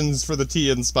plantations for the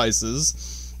tea and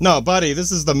spices. No, buddy,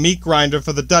 this is the meat grinder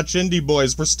for the Dutch indie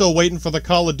boys. We're still waiting for the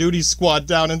Call of Duty squad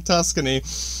down in Tuscany.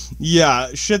 Yeah,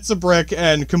 shits a brick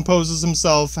and composes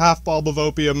himself half bulb of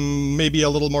opium, maybe a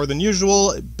little more than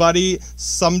usual. Buddy,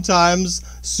 sometimes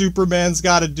Superman's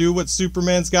gotta do what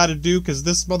Superman's gotta do, because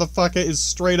this motherfucker is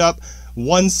straight up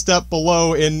one step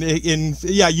below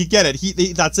yeah, you get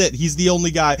it. That's it. He's the only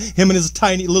guy. Him and his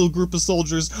tiny little group of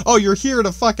soldiers. Oh, you're here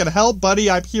to fucking help, buddy?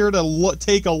 I'm here to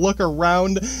take a look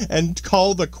around and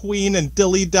call the Queen and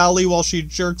dilly-dally while she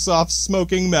jerks off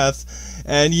smoking meth.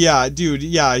 And yeah, dude,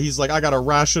 yeah, he's like, I gotta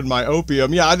ration my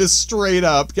opium. Yeah, just straight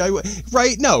up.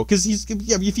 Right? No, because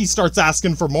if he starts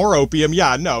asking for more opium,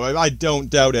 yeah, no, I don't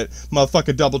doubt it.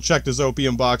 Motherfucker double-checked his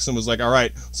opium box and was like,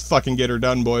 alright, let's fucking get her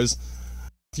done, boys.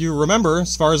 If you remember,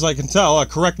 as far as I can tell,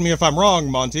 correct me if I'm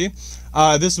wrong, Monty,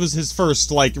 this was his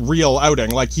first, like, real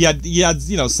outing. Like, he had,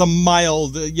 you know, some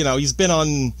mild, you know, he's been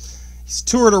on He's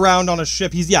toured around on a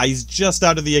ship. He's just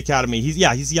out of the academy. He's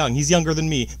young. He's younger than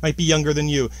me. Might be younger than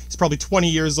you. He's probably 20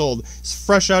 years old. He's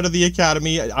fresh out of the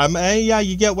academy.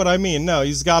 You get what I mean. No,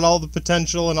 he's got all the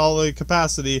potential and all the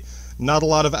capacity. Not a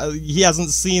lot of... he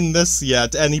hasn't seen this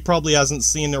yet, and he probably hasn't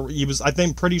seen...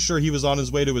 I'm pretty sure he was on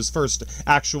his way to his first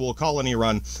actual colony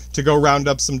run to go round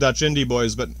up some Dutch indie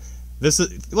boys, but this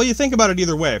is... Well, you think about it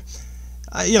either way.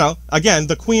 You know, again,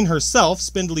 the queen herself,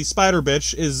 Spindly Spider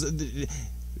Bitch, is...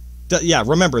 Yeah,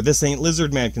 remember, this ain't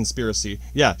Lizard Man conspiracy.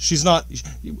 Yeah, she's not...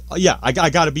 Yeah, I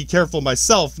gotta be careful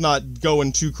myself not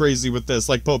going too crazy with this,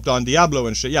 like Pope Don Diablo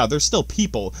and shit. Yeah, there's still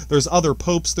people. There's other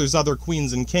popes, there's other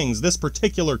queens and kings. This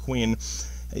particular queen...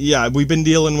 Yeah, we've been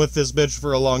dealing with this bitch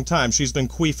for a long time. She's been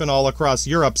queefing all across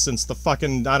Europe since the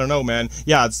fucking... I don't know, man.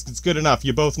 Yeah, it's good enough.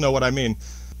 You both know what I mean.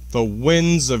 The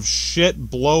winds of shit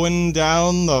blowing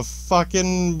down the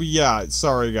fucking... Yeah,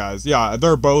 sorry guys. Yeah,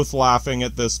 they're both laughing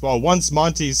at this. Well, once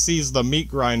Monty sees the meat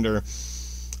grinder...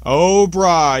 Oh,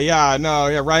 brah, yeah, no,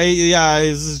 yeah, right? Yeah,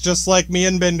 it's just like me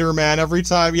and Binder, man. Every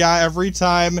time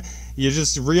you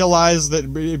just realize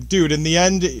that, dude, in the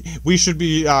end, we should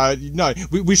be,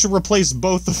 we should replace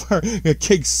both of our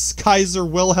Kaiser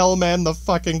Wilhelm and the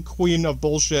fucking queen of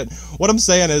bullshit. What I'm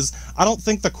saying is, I don't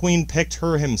think the queen picked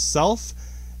her himself,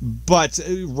 but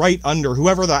right under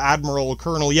whoever the admiral,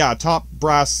 colonel, yeah, top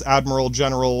brass admiral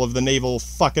general of the naval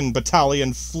fucking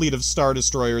battalion fleet of star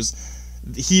destroyers,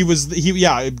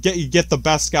 get the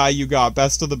best guy you got,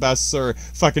 best of the best, sir,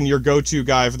 fucking your go-to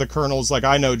guy. For the colonel's like,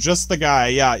 I know just the guy,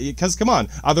 yeah, because come on,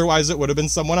 otherwise it would have been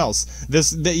someone else.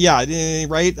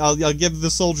 Right? I'll give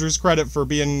the soldiers credit for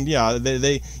being, yeah,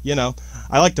 they you know,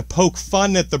 I like to poke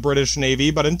fun at the British Navy,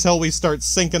 but until we start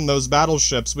sinking those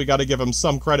battleships, we got to give them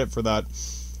some credit for that.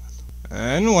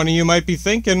 And one of you might be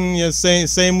thinking,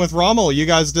 same with Rommel. You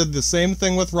guys did the same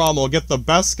thing with Rommel. Get the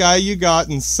best guy you got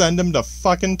and send him to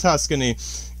fucking Tuscany.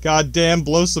 Goddamn,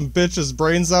 blow some bitches'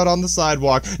 brains out on the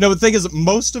sidewalk. No, the thing is,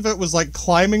 most of it was like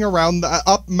climbing around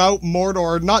up Mount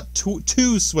Mordor, not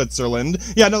to Switzerland.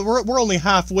 Yeah, no, we're only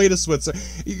halfway to Switzerland.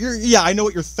 Yeah, I know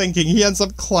what you're thinking. He ends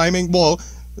up climbing, well...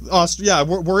 yeah,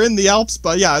 we're in the Alps,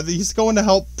 but yeah, he's going to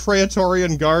help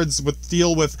Praetorian guards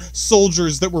deal with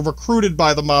soldiers that were recruited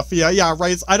by the Mafia. Yeah,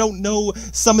 right, I don't know,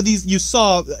 some of these, you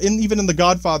saw, even in The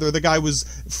Godfather, the guy was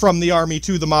from the army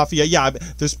to the Mafia. Yeah,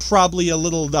 there's probably a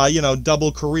little,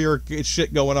 double career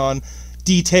shit going on.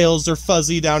 Details are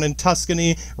fuzzy down in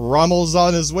Tuscany. Rommel's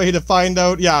on his way to find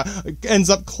out, yeah,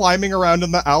 ends up climbing around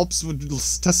in the Alps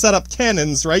to set up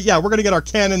cannons, right? Yeah, we're gonna get our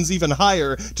cannons even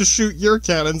higher to shoot your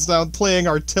cannons down, playing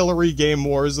artillery game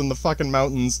wars in the fucking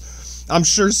mountains. I'm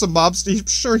sure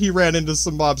he ran into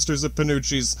some mobsters at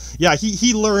Panucci's. Yeah,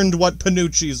 he learned what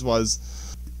Panucci's was.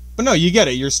 But no, you get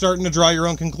it. You're starting to draw your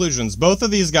own conclusions. Both of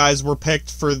these guys were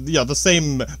picked for, the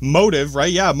same motive,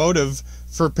 right? Yeah, motive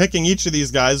for picking each of these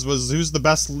guys was who's the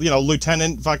best,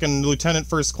 lieutenant,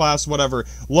 first class, whatever.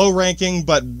 Low ranking,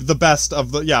 but the best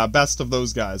of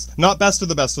those guys. Not best of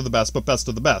the best, but best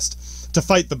of the best. To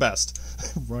fight the best.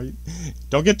 Right?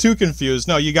 Don't get too confused.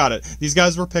 No, you got it. These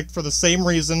guys were picked for the same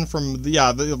reason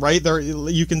right?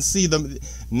 You can see them,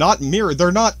 not mirrored.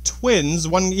 They're not twins.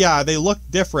 They look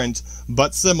different,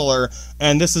 but similar.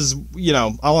 And this is,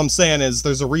 all I'm saying is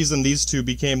there's a reason these two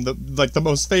became the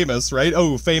most famous, right?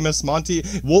 Oh, famous Monty.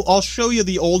 I'll show you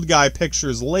the old guy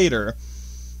pictures later.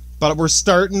 But we're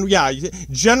starting,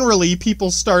 generally people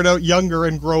start out younger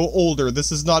and grow older.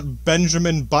 This is not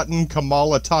Benjamin Button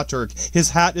Kamala Ataturk.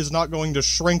 His hat is not going to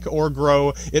shrink or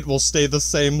grow. It will stay the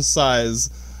same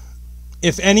size.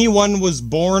 If anyone was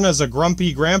born as a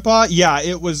grumpy grandpa,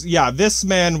 this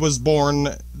man was born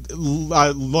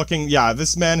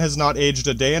this man has not aged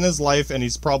a day in his life, and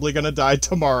he's probably gonna die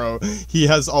tomorrow. He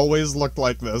has always looked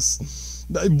like this.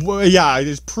 Yeah,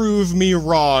 just prove me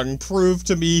wrong. Prove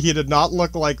to me he did not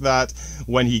look like that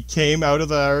when he came out of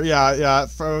there.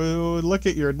 Look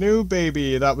at your new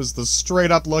baby. That was the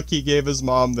straight up look he gave his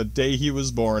mom the day he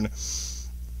was born.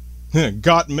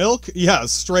 Got milk? Yeah,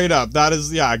 straight up. That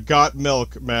is, got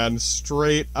milk, man.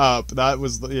 Straight up. That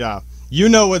was, You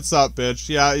know what's up, bitch.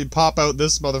 Yeah, you pop out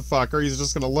this motherfucker. He's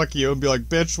just gonna look at you and be like,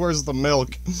 bitch, where's the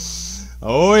milk?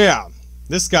 Oh, yeah.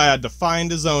 This guy had to find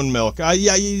his own milk.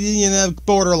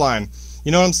 Borderline.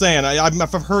 You know what I'm saying?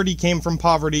 I've heard he came from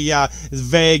poverty. Yeah, it's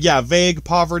vague. Yeah, vague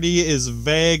poverty is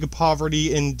vague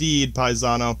poverty indeed,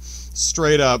 paisano.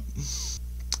 Straight up.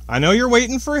 I know you're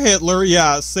waiting for Hitler.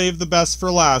 Yeah, save the best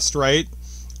for last, right?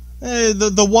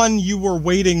 The one you were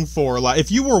waiting for.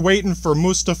 If you were waiting for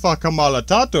Mustafa Kemal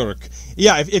Atatürk,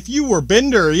 if you were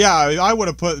Binder, I would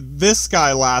have put this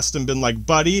guy last and been like,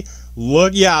 buddy,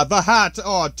 Look, yeah, the hat.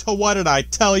 Oh, what did I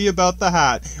tell you about the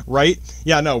hat, right?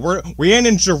 Yeah, no, we ain't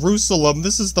in Jerusalem.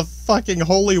 This is the fucking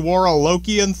holy war of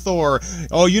Loki and Thor.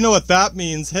 Oh, you know what that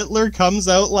means. Hitler comes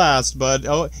out last, bud.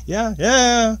 Oh, yeah,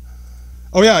 yeah.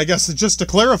 Oh, yeah, I guess just to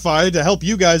clarify, to help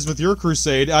you guys with your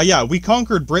crusade, yeah, we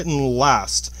conquered Britain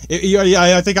last. Yeah,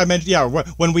 I think I mentioned, yeah,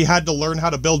 when we had to learn how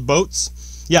to build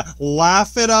boats. Yeah,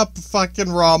 laugh it up, fucking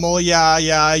Rommel.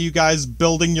 Yeah, you guys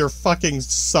building your fucking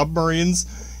submarines.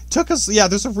 Took us, yeah,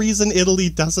 there's a reason Italy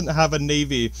doesn't have a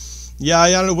navy. Yeah,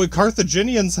 I don't know,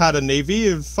 Carthaginians had a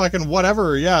navy, fucking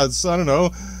whatever, yeah, it's, I don't know,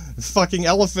 fucking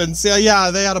elephants,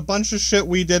 yeah, they had a bunch of shit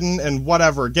we didn't, and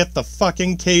whatever, get the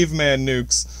fucking caveman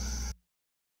nukes.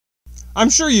 I'm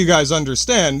sure you guys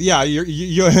understand, yeah,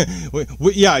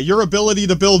 yeah, your ability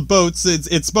to build boats,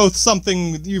 it's both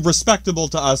something respectable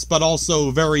to us, but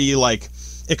also very, like,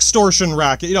 extortion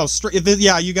racket, you know,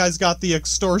 yeah, you guys got the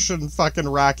extortion fucking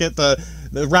racket, the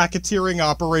racketeering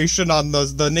operation on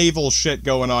the naval shit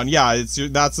going on. Yeah,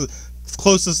 that's the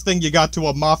closest thing you got to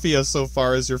a mafia so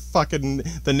far is your fucking,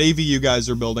 the navy you guys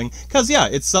are building. Cause yeah,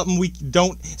 it's something we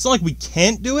don't, it's not like we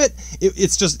can't do it,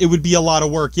 it's just, it would be a lot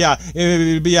of work, yeah,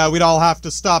 yeah, we'd all have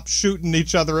to stop shooting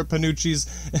each other at Panucci's.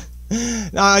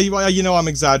 You know I'm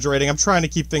exaggerating. I'm trying to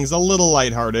keep things a little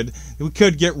lighthearted. We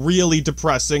could get really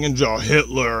depressing and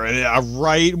Hitler, yeah,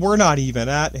 right? We're not even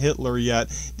at Hitler yet.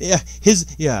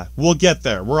 Yeah, we'll get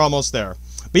there. We're almost there.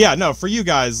 But yeah, no, for you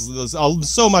guys,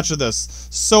 so much of this,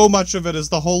 so much of it is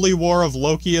the holy war of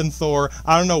Loki and Thor.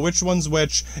 I don't know which one's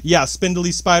which. Yeah,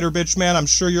 Spindly Spider Bitch Man, I'm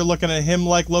sure you're looking at him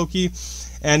like Loki.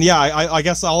 And yeah, I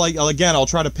guess I'll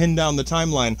try to pin down the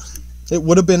timeline. It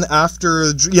would have been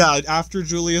after, yeah, after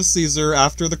Julius Caesar,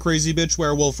 after the Crazy Bitch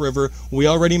Werewolf River. We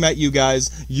already met you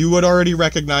guys. You would already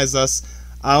recognize us.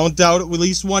 I don't doubt at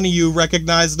least one of you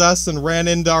recognized us and ran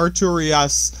into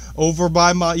Arturius over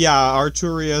by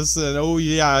Arturius, and oh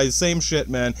yeah, same shit,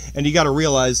 man. And you gotta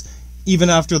realize, even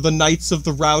after the Knights of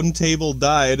the Round Table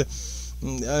died,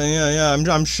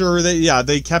 I'm sure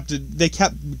they kept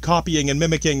copying and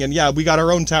mimicking, and yeah, we got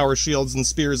our own tower shields and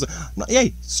spears.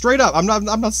 Hey, straight up, I'm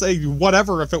not saying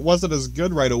whatever if it wasn't as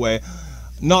good right away.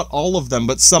 Not all of them,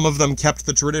 but some of them kept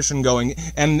the tradition going,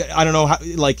 and I don't know how,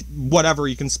 like, whatever,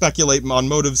 you can speculate on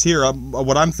motives here.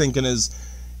 What I'm thinking is,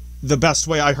 the best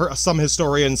way, I heard some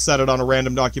historian said it on a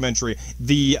random documentary,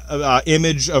 the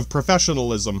image of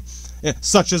professionalism.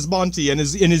 Such as Monty in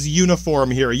his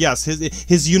uniform here. Yes,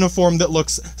 his uniform that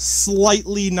looks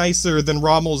slightly nicer than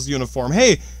Rommel's uniform.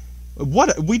 Hey,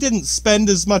 what? We didn't spend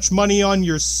as much money on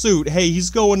your suit. Hey, he's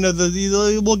going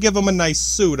to we'll give him a nice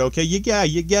suit, okay? You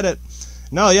get it.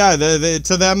 No, yeah,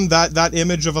 to them, that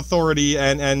image of authority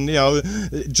and you know,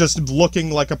 just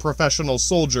looking like a professional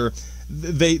soldier,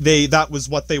 that was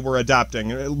what they were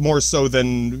adapting, more so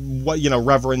than what, you know,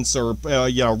 reverence or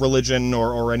you know, religion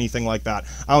or anything like that.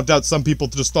 I don't doubt some people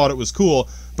just thought it was cool,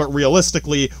 but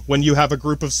realistically, when you have a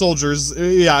group of soldiers,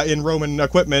 yeah, in Roman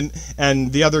equipment,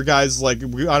 and the other guys, like,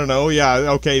 I don't know, yeah,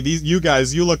 okay, you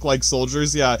guys, you look like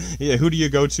soldiers, yeah, who do you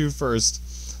go to first?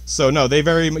 So no,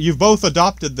 you've both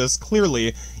adopted this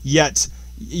clearly, yet,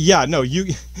 yeah, no,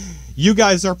 you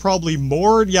guys are probably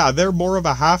more, yeah, they're more of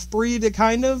a half-breed,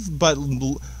 kind of, but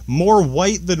more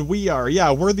white than we are.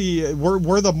 Yeah, we're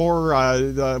the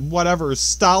more, whatever,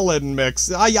 Stalin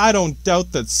mix. I don't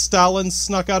doubt that Stalin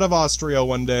snuck out of Austria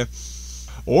one day.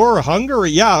 Or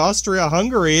Hungary, yeah,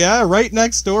 Austria-Hungary, yeah, right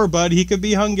next door, bud. He could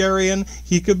be Hungarian,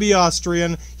 he could be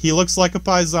Austrian, he looks like a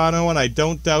paisano, and I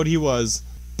don't doubt he was.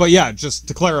 But yeah, just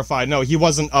to clarify, no, he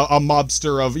wasn't a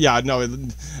mobster of, yeah, no,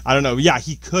 I don't know, yeah,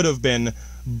 he could have been,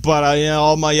 but, you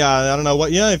know, I don't know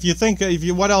what, yeah,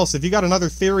 what else, if you got another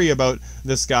theory about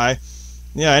this guy,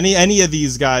 yeah, any of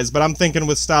these guys, but I'm thinking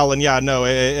with Stalin, yeah,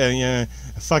 no,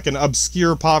 fucking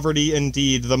obscure poverty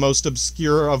indeed, the most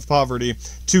obscure of poverty,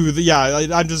 to the,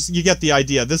 yeah, you get the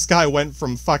idea, this guy went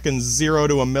from fucking 0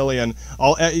 to 1 million,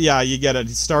 yeah, you get it,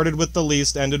 he started with the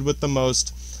least, ended with the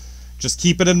most. Just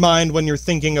keep it in mind when you're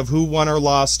thinking of who won or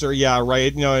lost, or yeah,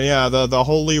 right, you know, yeah, the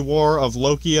holy war of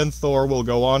Loki and Thor will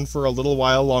go on for a little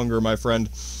while longer, my friend.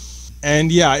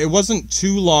 And yeah, it wasn't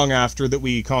too long after that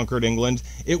we conquered England.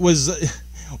 It was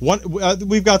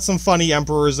we've got some funny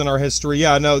emperors in our history.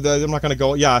 Yeah, no, I'm not gonna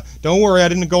go. Yeah, don't worry, I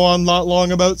didn't go on that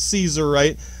long about Caesar,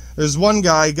 right? There's one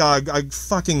guy,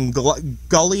 fucking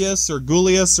Gullius or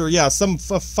Gullius or yeah, some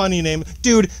funny name.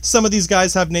 Dude, some of these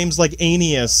guys have names like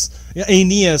Aeneas.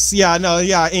 Aeneas, yeah, no,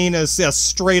 yeah, Anus, yeah,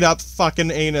 straight up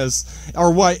fucking anus.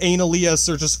 Or what, Analius,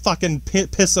 or just fucking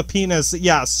piss a penis,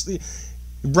 yes.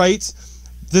 Right?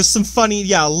 There's some funny,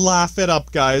 yeah, laugh it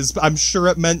up, guys. I'm sure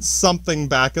it meant something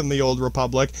back in the Old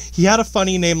Republic. He had a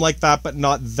funny name like that, but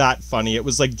not that funny. It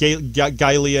was like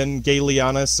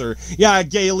Galianus, or, yeah,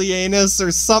 Galianus,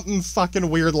 or something fucking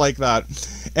weird like that.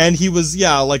 And he was,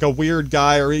 yeah, like a weird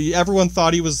guy, or everyone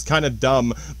thought he was kind of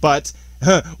dumb, but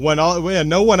when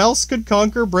no one else could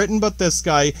conquer Britain but this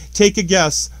guy, take a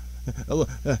guess.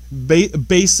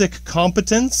 Basic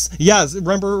competence? Yeah,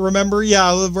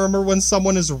 remember when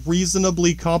someone is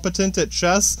reasonably competent at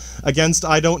chess against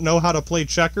I don't know how to play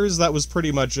checkers? That was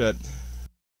pretty much it.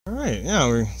 Alright,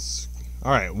 yeah,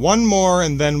 alright, one more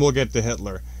and then we'll get to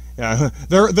Hitler. Yeah,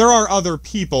 there are other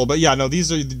people, but yeah, no,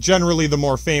 these are generally the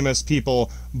more famous people.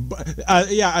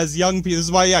 Yeah, as young people, this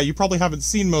is why, yeah, you probably haven't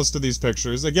seen most of these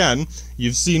pictures. Again,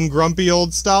 you've seen grumpy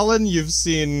old Stalin, you've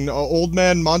seen old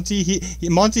man Monty.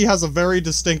 Monty has a very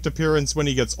distinct appearance when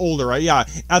he gets older, right? Yeah,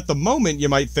 at the moment you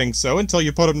might think so, until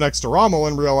you put him next to Rommel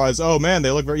and realize, oh man,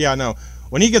 they look very, yeah, no.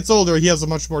 When he gets older, he has a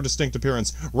much more distinct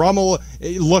appearance. Rommel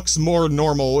looks more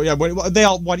normal. Yeah, they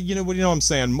all, what you know what I'm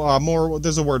saying? More,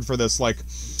 there's a word for this, like,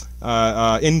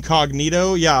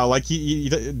 incognito, yeah, like he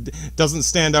doesn't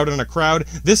stand out in a crowd.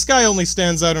 This guy only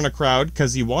stands out in a crowd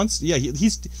because he wants, yeah,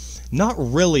 he's not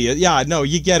really, yeah, no,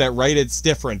 you get it, right? It's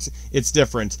different.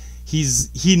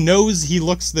 He knows he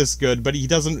looks this good, but he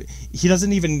doesn't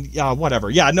even, whatever.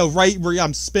 Yeah, no, right,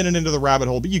 I'm spinning into the rabbit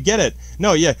hole, but you get it.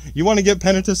 No, yeah, you want to get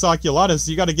Penitus Oculatus,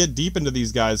 you got to get deep into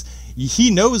these guys.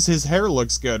 He knows his hair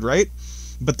looks good, right?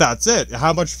 But that's it.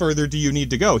 How much further do you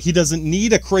need to go? He doesn't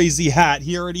need a crazy hat.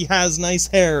 He already has nice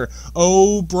hair.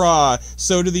 Oh, brah.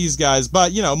 So do these guys.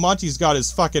 But, you know, Monty's got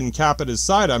his fucking cap at his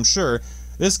side, I'm sure.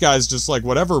 This guy's just like,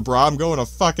 whatever, brah. I'm going to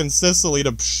fucking Sicily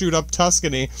to shoot up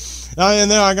Tuscany.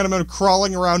 And then I'm going to be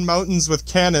crawling around mountains with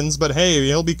cannons. But hey,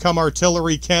 he'll become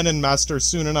artillery cannon master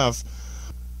soon enough.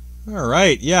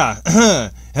 Alright, yeah.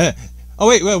 Oh,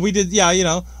 wait, we did, yeah, you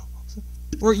know.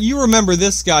 You remember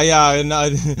this guy, yeah, and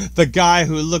the guy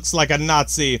who looks like a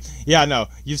Nazi. Yeah, no,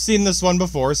 you've seen this one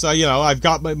before, so, you know, I've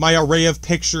got my array of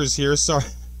pictures here, sorry.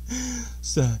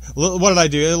 So, what did I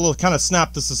do? A little kind of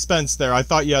snap the suspense there. I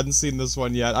thought you hadn't seen this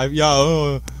one yet.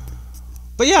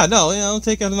 But yeah, no, you know,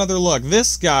 take another look.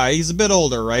 This guy, he's a bit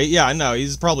older, right? Yeah, no,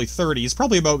 he's probably 30. He's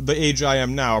probably about the age I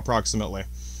am now, approximately.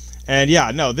 And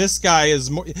yeah, no, this guy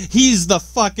is more, he's the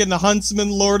fucking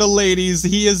huntsman lord of ladies.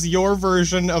 He is your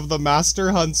version of the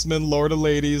master huntsman lord of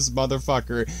ladies,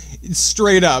 motherfucker.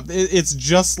 Straight up, it's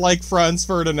just like Franz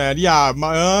Ferdinand. Yeah,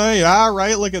 yeah,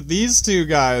 right, look at these two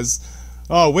guys.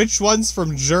 Oh, which one's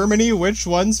from Germany, which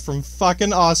one's from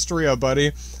fucking Austria,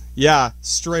 buddy? Yeah,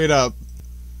 straight up.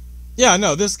 Yeah,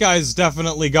 no, this guy's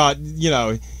definitely got, you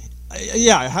know,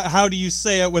 yeah, how do you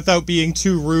say it without being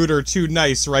too rude or too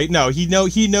nice, right? No, he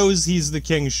knows he's the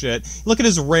king shit. Look at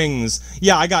his rings.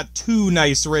 Yeah, I got 2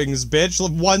 nice rings, bitch.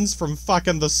 One's from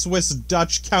fucking the Swiss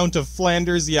Dutch Count of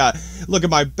Flanders. Yeah, look at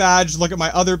my badge, look at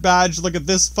my other badge, look at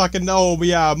this fucking, oh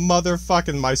yeah,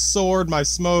 motherfucking my sword, my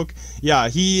smoke. Yeah,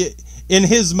 in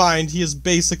his mind, he is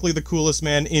basically the coolest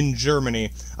man in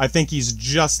Germany. I think he's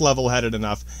just level-headed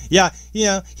enough. Yeah,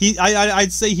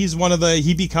 I'd say he's one of the,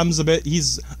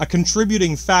 he's a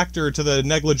contributing factor to the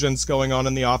negligence going on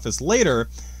in the office later.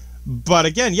 But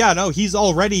again, yeah, no, he's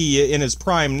already in his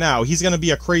prime now. He's gonna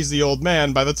be a crazy old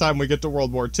man by the time we get to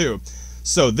World War II.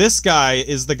 So this guy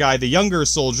is the guy the younger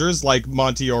soldiers, like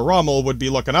Monty or Rommel, would be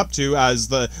looking up to as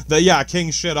the yeah, king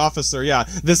shit officer. Yeah,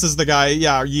 this is the guy,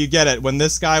 yeah, you get it. When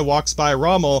this guy walks by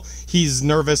Rommel, he's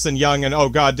nervous and young and, oh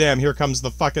goddamn, here comes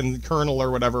the fucking colonel or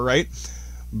whatever, right?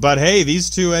 But hey, these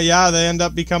two, yeah, they end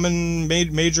up becoming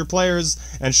major players,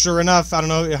 and sure enough, I don't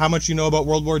know how much you know about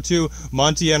World War II,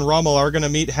 Monty and Rommel are gonna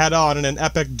meet head-on in an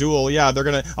epic duel. Yeah, they're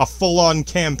gonna, a full-on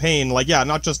campaign, like, yeah,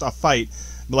 not just a fight.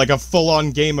 Like a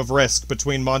full-on game of Risk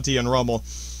between Monty and Rommel.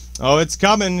 Oh, it's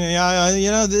coming. Yeah,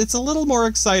 you know, it's a little more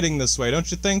exciting this way,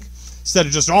 don't you think? Instead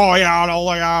of just, oh yeah, no,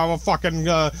 like, fucking,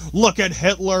 look at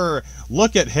Hitler.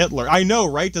 Look at Hitler. I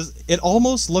know, right? It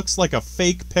almost looks like a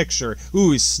fake picture.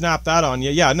 Ooh, snap that on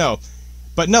you. Yeah, no.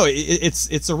 But no,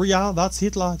 it's a real, that's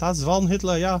Hitler, that's von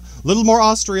Hitler, yeah. A little more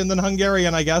Austrian than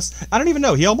Hungarian, I guess. I don't even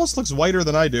know, he almost looks whiter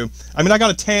than I do. I mean, I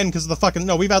got a tan because of the fucking,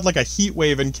 no, we've had like a heat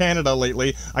wave in Canada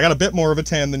lately. I got a bit more of a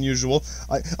tan than usual.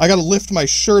 I gotta lift my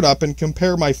shirt up and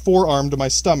compare my forearm to my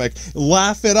stomach.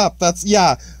 Laugh it up, that's,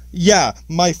 yeah. Yeah,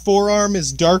 my forearm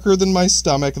is darker than my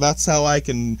stomach. That's how I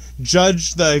can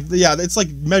judge the, yeah, it's like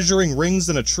measuring rings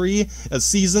in a tree,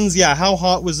 seasons. Yeah, how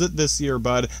hot was it this year,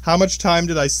 bud? How much time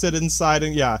did I sit inside?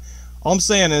 And yeah, all I'm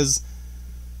saying is,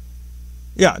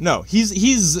 Yeah, no, he's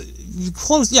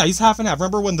close. Yeah, he's half and half.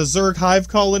 Remember when the Zerg hive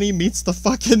colony meets the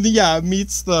fucking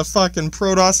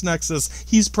Protoss nexus?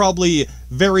 He's probably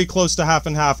very close to half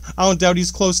and half. I don't doubt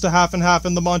he's close to half and half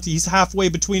in the Monty. He's halfway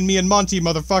between me and Monty,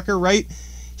 motherfucker, right?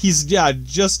 He's, yeah,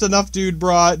 just enough dude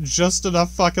bra, just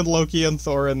enough fucking Loki and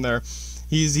Thor in there.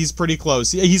 He's pretty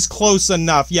close. He's close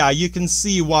enough. Yeah, you can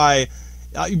see why.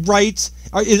 Right?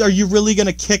 Are you really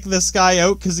gonna kick this guy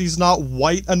out because he's not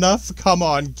white enough? Come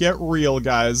on, get real,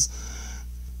 guys.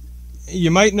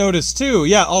 You might notice too,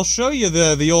 yeah, I'll show you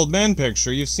the old man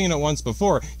picture. You've seen it once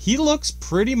before. He looks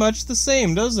pretty much the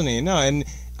same, doesn't he? No, and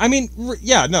I mean,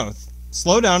 yeah, no,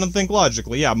 slow down and think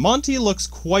logically. Yeah, Monty looks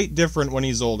quite different when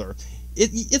he's older.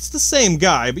 It's the same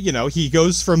guy, but, you know, he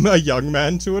goes from a young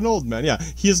man to an old man. Yeah,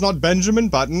 he is not Benjamin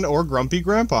Button or Grumpy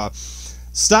Grandpa.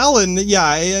 Stalin,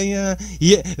 yeah.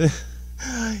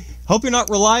 Hope you're not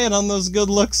relying on those good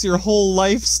looks your whole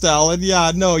life, Stalin.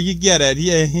 Yeah, no, you get it.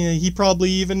 Yeah, he probably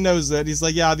even knows it. He's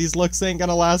like, yeah, these looks ain't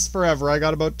gonna last forever. I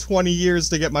got about 20 years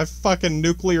to get my fucking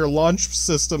nuclear launch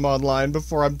system online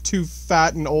before I'm too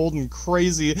fat and old and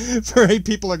crazy for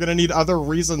people are gonna need other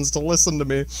reasons to listen to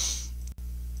me.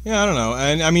 Yeah, I don't know.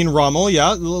 And I mean, Rommel,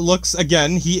 yeah, looks,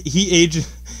 again, he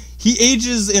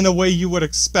ages in a way you would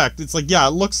expect. It's like, yeah,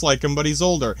 it looks like him, but he's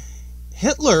older.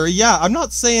 Hitler, yeah, I'm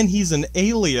not saying he's an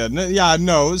alien. Yeah,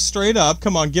 no, straight up,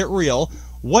 come on, get real.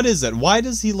 What is it? Why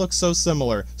does he look so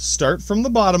similar? Start from the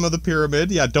bottom of the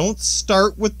pyramid. Yeah, don't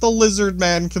start with the Lizard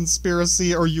Man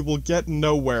conspiracy or you will get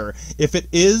nowhere. If it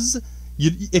is,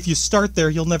 if you start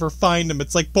there, you'll never find him.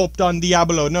 It's like Pope Don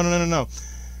Diablo. No.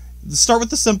 Start with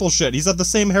the simple shit. He's had the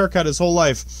same haircut his whole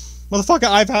life. Motherfucker,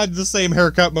 I've had the same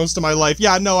haircut most of my life.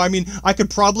 Yeah, no, I mean, I could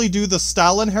probably do the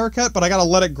Stalin haircut, but I gotta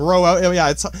let it grow out. Yeah,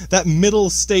 it's that middle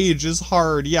stage is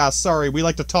hard. Yeah, sorry, we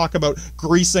like to talk about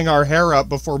greasing our hair up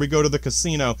before we go to the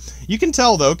casino. You can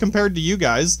tell, though, compared to you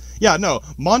guys. Yeah, no,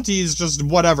 Monty's just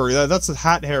whatever. That's a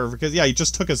hat hair, because, yeah, he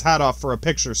just took his hat off for a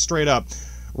picture, straight up.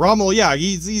 Rommel, yeah,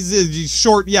 he's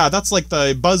short, yeah, that's like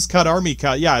the buzz cut army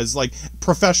cut, yeah, is like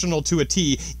professional to a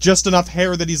T, just enough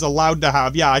hair that he's allowed to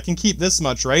have. Yeah, I can keep this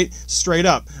much, right? Straight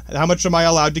up. How much am I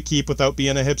allowed to keep without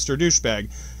being a hipster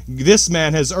douchebag? This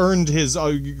man has earned his,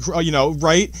 you know,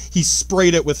 right? He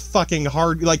sprayed it with fucking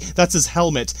hard, like, that's his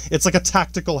helmet. It's like a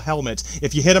tactical helmet.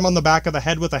 If you hit him on the back of the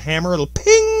head with a hammer, it'll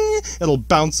ping! It'll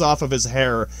bounce off of his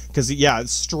hair, because, yeah,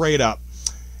 straight up.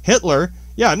 Hitler...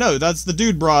 Yeah, no, that's the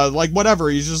dude, bro. Like, whatever,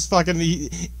 he's just fucking...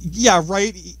 yeah,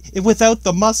 right? Without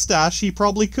the mustache, he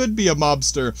probably could be a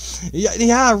mobster.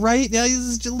 Yeah, right? Yeah,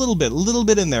 he's just a little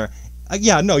bit in there.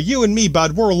 Yeah, no, you and me,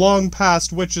 bud, we're long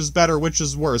past which is better, which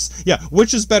is worse. Yeah,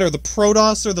 which is better, the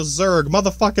Protoss or the Zerg?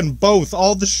 Motherfucking both.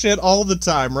 All the shit, all the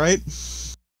time, right?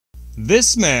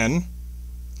 This man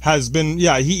has been...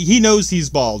 Yeah, he knows he's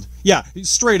bald. Yeah,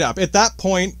 straight up. At that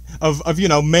point of you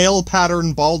know, male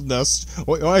pattern baldness,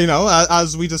 you know,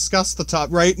 as we discussed the top,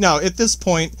 right? Now, at this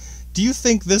point, do you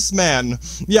think this man...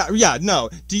 Yeah, no.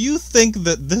 Do you think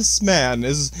that this man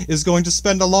is going to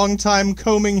spend a long time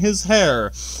combing his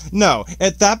hair? No.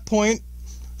 At that point,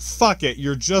 fuck it.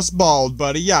 You're just bald,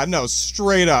 buddy. Yeah, no,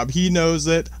 straight up. He knows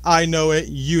it. I know it.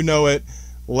 You know it.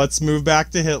 Let's move back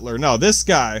to Hitler. No, this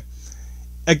guy...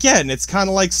 Again, it's kind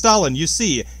of like Stalin. You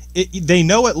see... they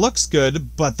know it looks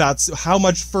good, but that's how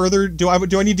much further do I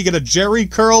need to get a Jerry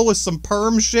curl with some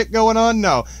perm shit going on?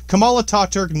 No. Kemal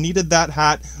Ataturk needed that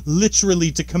hat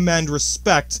literally to command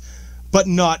respect, but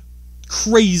not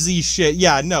crazy shit.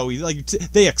 Yeah, no, like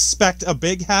they expect a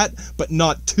big hat, but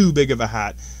not too big of a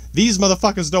hat. These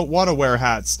motherfuckers don't want to wear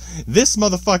hats. This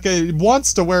motherfucker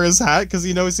wants to wear his hat because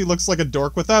he knows he looks like a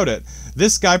dork without it.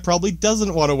 This guy probably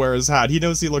doesn't want to wear his hat. He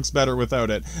knows he looks better without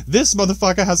it. This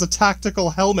motherfucker has a tactical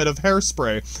helmet of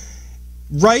hairspray.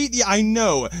 Right? Yeah, I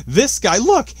know. This guy,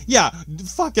 look! Yeah,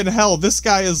 fucking hell, this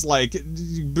guy is like...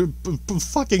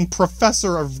 fucking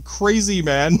professor of crazy,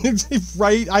 man.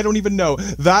 Right? I don't even know.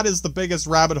 That is the biggest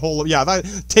rabbit hole. Yeah,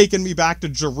 that taken me back to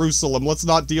Jerusalem. Let's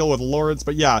not deal with Lawrence,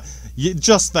 but yeah,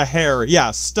 just the hair.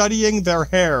 Yeah, studying their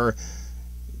hair.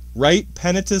 Right?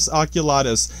 Penitus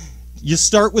oculatus. You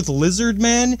start with Lizard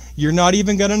Man, you're not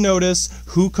even gonna notice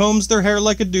who combs their hair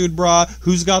like a dude bra,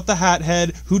 who's got the hat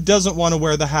head, who doesn't want to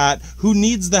wear the hat, who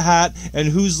needs the hat, and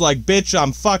who's like, bitch,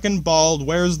 I'm fucking bald,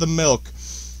 where's the milk?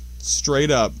 Straight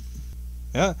up.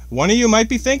 Yeah, one of you might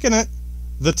be thinking it.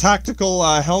 The tactical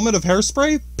helmet of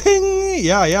hairspray? Ping!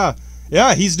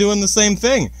 Yeah, he's doing the same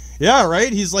thing. Yeah,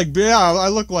 right? He's like, yeah, I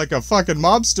look like a fucking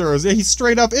mobster. He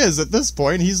straight up is at this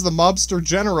point. He's the mobster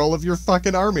general of your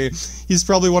fucking army. He's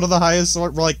probably one of the highest,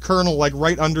 like, colonel, like,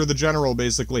 right under the general,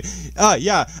 basically.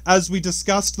 Yeah, as we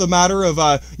discussed the matter of,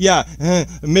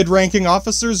 mid-ranking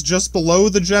officers just below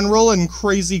the general and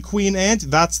crazy Queen Ant,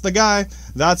 that's the guy.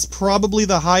 That's probably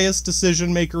the highest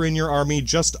decision maker in your army,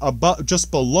 just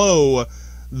below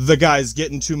the guy's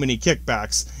getting too many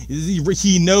kickbacks.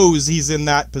 He knows he's in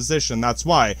that position, that's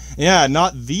why. Yeah,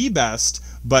 not the best,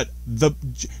 but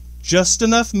just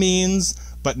enough means,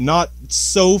 but not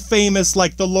so famous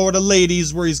like the Lord of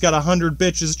Ladies, where he's got 100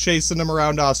 bitches chasing him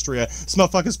around Austria. This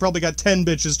motherfucker's probably got 10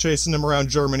 bitches chasing him around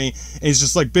Germany, and he's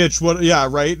just like, bitch, what, yeah,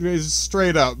 right?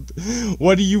 Straight up.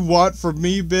 What do you want from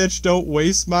me, bitch? Don't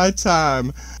waste my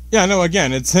time. Yeah, no,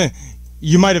 again, it's...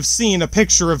 You might have seen a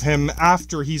picture of him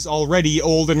after he's already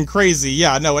old and crazy.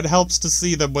 Yeah, no, it helps to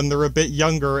see them when they're a bit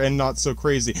younger and not so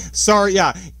crazy. Sorry,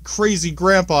 yeah, crazy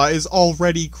grandpa is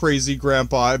already crazy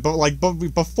grandpa, but like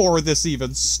before this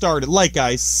even started, like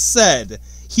I said,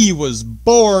 he was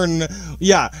born,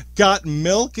 yeah, got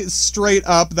milk straight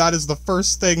up. That is the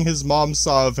first thing his mom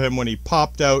saw of him when he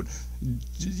popped out.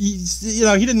 He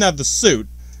didn't have the suit.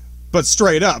 But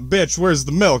straight up, bitch, where's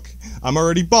the milk? I'm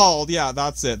already bald. Yeah,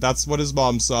 that's it. That's what his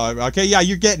mom saw. Okay, yeah,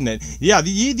 you're getting it. Yeah,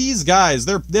 these guys,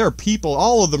 they're people.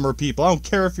 All of them are people. I don't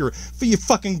care if you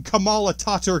fucking Kamal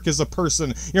Ataturk is a person.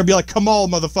 You're gonna be like, Kamal,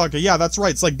 motherfucker. Yeah, that's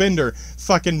right. It's like Binder.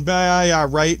 Fucking, yeah,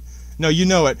 right? No, you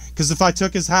know it. Because if I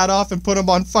took his hat off and put him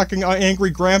on fucking Angry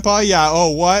Grandpa, yeah,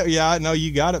 oh, what? Yeah, no,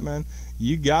 you got it, man.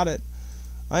 You got it.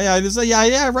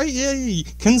 Yeah, right, yeah,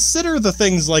 consider the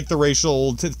things like the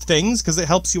racial things, because it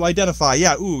helps you identify.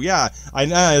 Yeah, ooh, yeah, I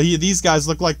know, these guys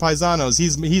look like paisanos.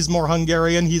 He's more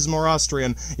Hungarian, he's more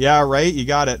Austrian. Yeah, right, you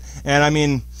got it. And I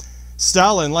mean,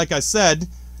 Stalin, like I said,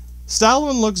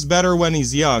 Stalin looks better when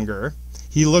he's younger.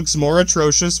 He looks more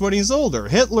atrocious when he's older.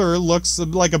 Hitler looks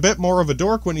like a bit more of a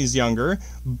dork when he's younger,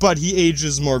 but he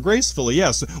ages more gracefully.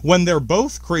 Yes, when they're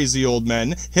both crazy old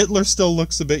men, Hitler still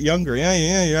looks a bit younger.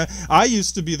 Yeah. I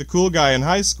used to be the cool guy in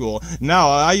high school. Now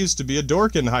I used to be a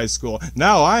dork in high school.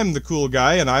 Now I'm the cool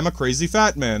guy and I'm a crazy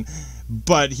fat man.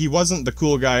 But he wasn't the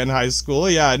cool guy in high school.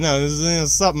 Yeah, no, this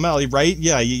is something else, right?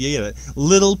 Yeah, you get it.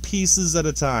 Little pieces at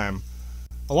a time.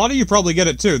 A lot of you probably get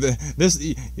it too. This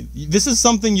is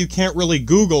something you can't really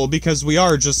Google because we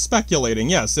are just speculating.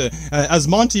 Yes, as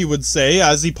Monty would say,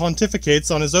 as he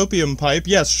pontificates on his opium pipe,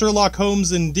 yes, Sherlock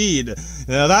Holmes indeed.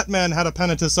 That man had a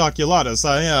penitus oculatus.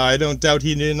 I don't doubt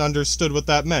he didn't understood what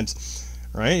that meant.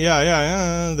 Right?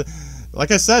 Yeah.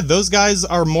 Like I said, those guys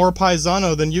are more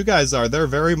paisano than you guys are. They're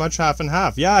very much half and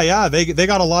half. Yeah, they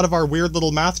got a lot of our weird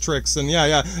little math tricks, and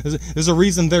yeah. There's a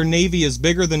reason their navy is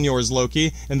bigger than yours,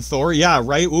 Loki and Thor. Yeah,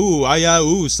 right?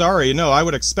 Ooh, sorry. No, I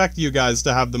would expect you guys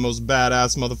to have the most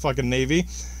badass motherfucking navy.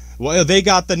 Well, they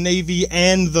got the navy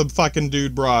and the fucking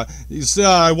dude bra. So,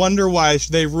 I wonder why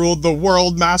they ruled the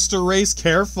world master race.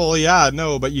 Careful, yeah,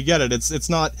 no, but you get it. It's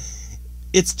not...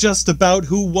 It's just about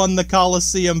who won the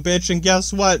Colosseum, bitch, and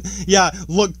guess what? Yeah,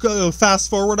 look, fast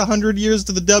forward 100 years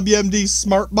to the WMD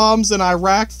smart bombs in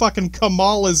Iraq, fucking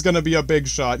Kamal is gonna be a big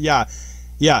shot. Yeah,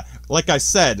 like I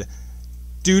said,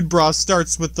 dude bra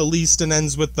starts with the least and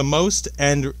ends with the most,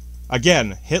 and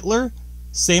again, Hitler,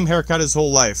 same haircut his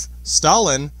whole life.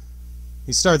 Stalin,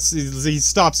 he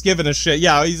stops giving a shit.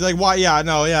 Yeah, he's like, why? Yeah,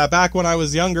 no, yeah, back when I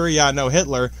was younger, yeah, no,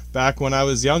 Hitler, back when I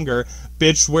was younger,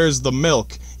 bitch, where's the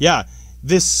milk? Yeah.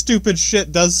 This stupid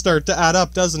shit does start to add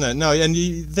up, doesn't it? No, and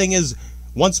the thing is,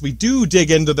 once we do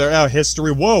dig into their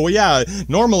history, whoa, yeah,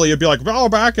 normally it'd be like, oh,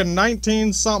 back in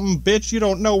 19-something, bitch, you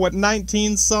don't know what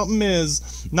 19-something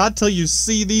is. Not till you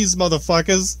see these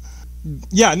motherfuckers.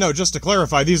 Yeah, no, just to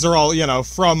clarify, these are all,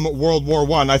 from World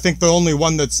War I. I think the only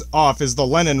one that's off is the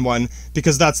Lenin one,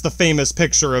 because that's the famous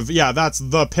picture of, that's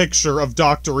the picture of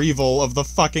Dr. Evil, of the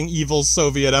fucking evil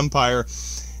Soviet Empire.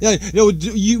 Yeah,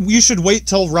 you should wait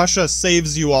till Russia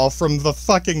saves you all from the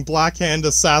fucking Black Hand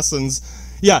assassins.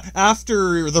 Yeah,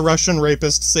 after the Russian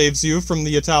rapist saves you from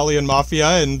the Italian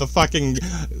mafia and the fucking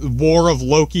war of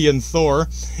Loki and Thor.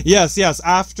 Yes,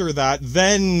 after that,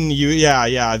 then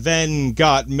then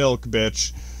got milk,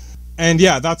 bitch. And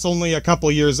yeah, that's only a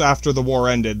couple years after the war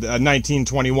ended,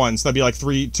 1921, so that'd be like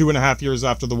 2.5 years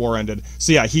after the war ended.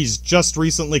 So yeah, he's just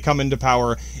recently come into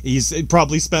power. He's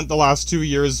probably spent the last 2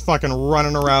 years fucking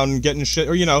running around getting shit,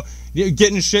 or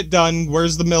getting shit done.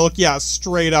 Where's the milk? Yeah,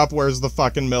 straight up, where's the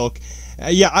fucking milk?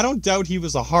 Yeah, I don't doubt he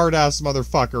was a hard-ass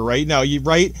motherfucker, right? Now,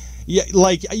 right?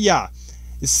 Yeah,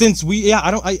 since we,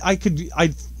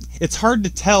 it's hard to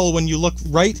tell when you look,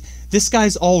 right? this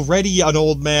guy's already an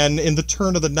old man in the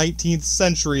turn of the 19th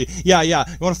century. Yeah, you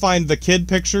want to find the kid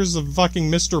pictures of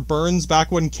fucking Mr. Burns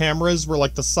back when cameras were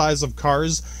like the size of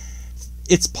cars?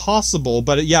 It's possible,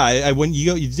 but yeah, when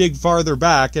you dig farther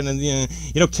back, and then, you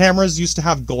know, cameras used to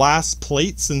have glass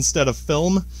plates instead of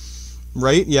film,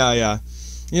 right? Yeah.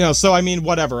 You know, so I mean,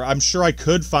 whatever. I'm sure I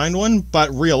could find one, but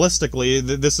realistically,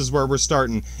 this is where we're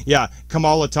starting. Yeah,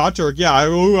 Kamal Ataturk,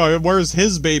 yeah, where's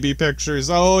his baby pictures?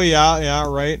 Oh, yeah,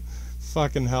 right.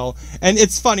 Fucking hell. And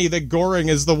it's funny that Goring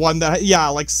is the one that, yeah,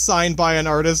 like, signed by an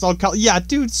artist. Yeah,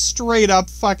 dude, straight up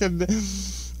fucking...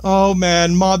 Oh,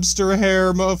 man, mobster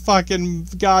hair, fucking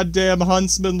goddamn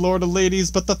huntsman, lord of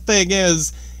ladies. But the thing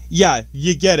is... Yeah,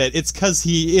 you get it. It's because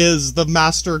he is the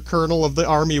master colonel of the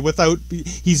army without...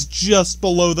 He's just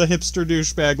below the hipster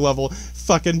douchebag level.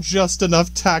 Fucking just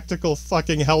enough tactical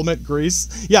fucking helmet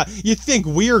grease. Yeah, you think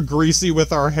we're greasy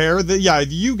with our hair? Yeah,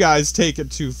 you guys take it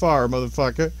too far,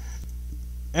 motherfucker.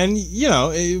 And, you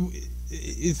know,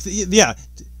 yeah,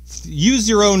 use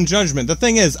your own judgment. The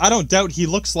thing is, I don't doubt he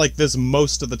looks like this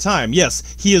most of the time.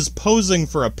 Yes, he is posing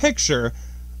for a picture...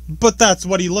 But that's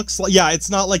what he looks like. Yeah, it's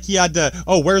not like he had to,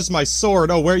 oh, where's my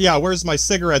sword? Oh, where's my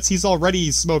cigarettes? He's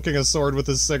already smoking a sword with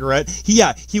his cigarette.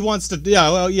 He wants to,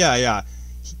 yeah.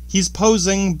 He's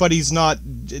posing, but he's not,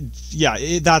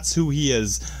 yeah, that's who he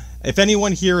is. If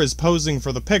anyone here is posing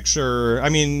for the picture, I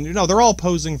mean, you know, they're all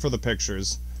posing for the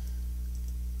pictures.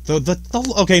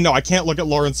 Okay, no, I can't look at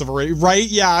Lawrence of Arabia, right?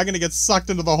 Yeah, I'm gonna get sucked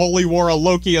into the holy war of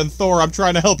Loki and Thor. I'm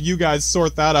trying to help you guys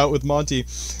sort that out with Monty.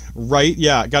 Right?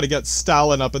 Yeah, gotta get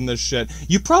Stalin up in this shit.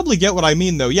 You probably get what I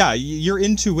mean, though. Yeah, your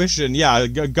intuition, yeah,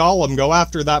 Gollum, go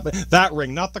after that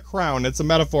ring, not the crown. It's a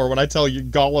metaphor when I tell you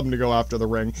Gollum to go after the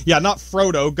ring. Yeah, not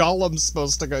Frodo. Gollum's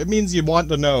supposed to go. It means you want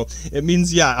to know. It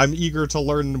means, yeah, I'm eager to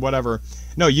learn whatever.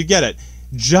 No, you get it.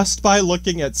 Just by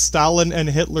looking at Stalin and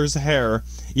Hitler's hair,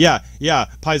 yeah,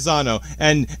 paisano,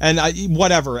 and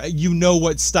whatever, you know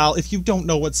what if you don't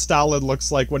know what Stalin looks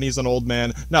like when he's an old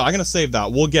man, no, I'm gonna save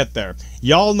that, we'll get there.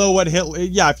 Y'all know what Hitler,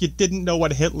 yeah, if you didn't know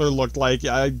what Hitler looked like,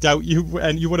 I doubt you,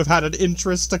 and you would have had an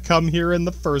interest to come here in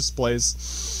the first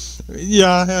place.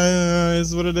 Yeah,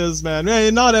 is what it is, man.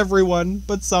 Hey, not everyone,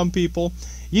 but some people.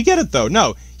 You get it, though.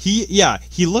 No,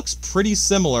 he looks pretty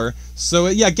similar. So,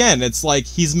 yeah, again, it's like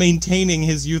he's maintaining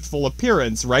his youthful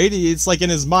appearance, right? It's like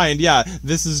in his mind, yeah,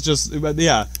 this is just,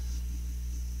 yeah.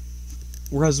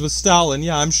 Whereas with Stalin,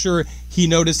 yeah, I'm sure he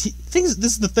noticed, this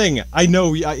is the thing, I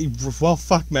know, well,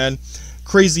 fuck, man.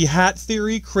 Crazy hat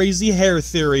theory, crazy hair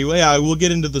theory. Well, yeah, we'll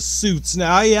get into the suits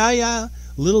now, yeah.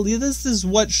 This is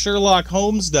what Sherlock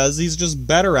Holmes does. He's just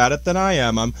better at it than I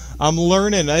am. I'm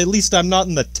learning. At least I'm not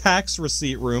in the tax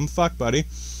receipt room. Fuck, buddy.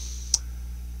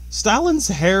 Stalin's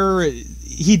hair,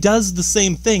 he does the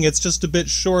same thing. It's just a bit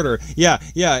shorter. Yeah,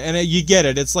 and you get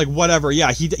it. It's like whatever.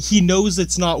 Yeah, he knows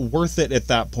it's not worth it at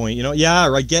that point. You know. Yeah,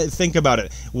 right. Think about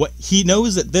it. What he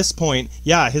knows at this point.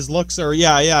 Yeah, his looks are.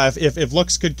 Yeah. If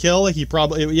looks could kill, he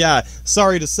probably. Yeah.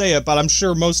 Sorry to say it, but I'm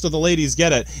sure most of the ladies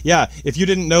get it. Yeah. If you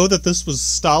didn't know that this was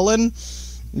Stalin.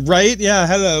 Right? Yeah,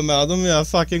 hello, madam. Yeah,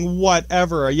 fucking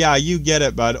whatever. Yeah, you get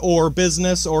it, bud. Or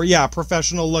business, or yeah,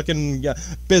 professional-looking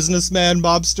businessman,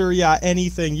 mobster. Yeah,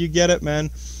 anything. You get it, man.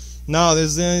 No,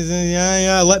 there's...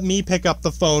 yeah, let me pick up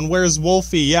the phone. Where's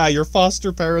Wolfie? Yeah, your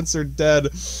foster parents are dead.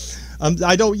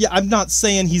 I'm not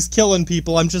saying he's killing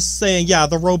people. I'm just saying, yeah,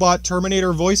 the robot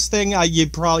Terminator voice thing, I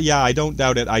don't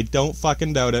doubt it. I don't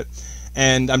fucking doubt it.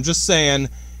 And I'm just saying...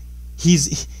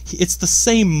 It's the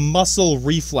same muscle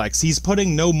reflex. He's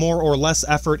putting no more or less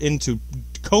effort into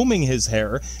combing his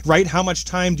hair, right? How much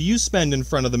time do you spend in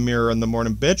front of the mirror in the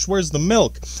morning, bitch? Where's the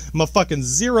milk? I'm a fucking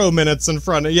 0 minutes in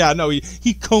front of... Yeah, no,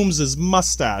 he combs his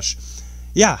mustache.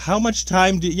 Yeah, how much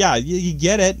time do... Yeah, you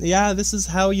get it. Yeah, this is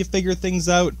how you figure things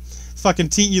out. Fucking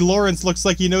T.E. Lawrence looks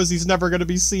like he knows he's never gonna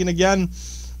be seen again.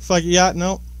 Fuck, yeah,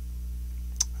 no.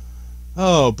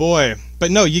 Oh, boy. But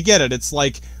no, you get it. It's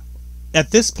like... At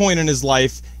this point in his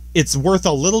life, it's worth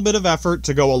a little bit of effort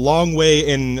to go a long way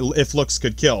in if looks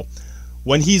could kill.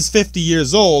 When he's 50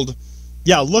 years old,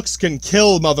 yeah, looks can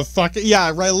kill, motherfucker.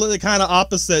 Yeah, right, kind of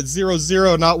opposite.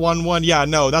 0-0, not 1-1. Yeah,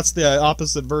 no, that's the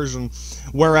opposite version.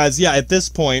 Whereas, yeah, at this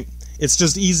point, it's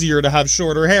just easier to have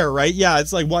shorter hair, right? Yeah,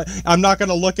 it's like, what? I'm not going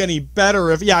to look any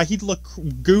better if... Yeah, he'd look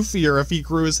goofier if he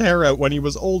grew his hair out when he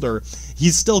was older.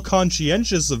 He's still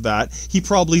conscientious of that. He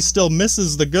probably still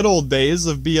misses the good old days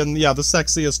of being, yeah, the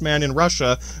sexiest man in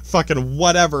Russia. Fucking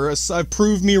whatever.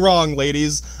 Prove me wrong,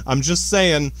 ladies. I'm just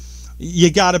saying...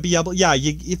 You gotta be able... Yeah,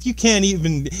 if you can't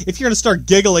even... If you're gonna start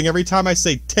giggling every time I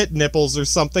say tit nipples or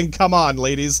something, come on,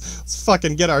 ladies. Let's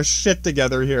fucking get our shit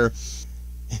together here.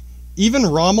 even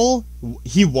Rommel,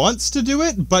 he wants to do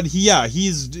it, but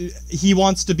he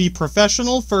wants to be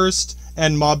professional first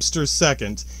and mobster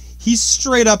second. He's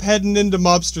straight up heading into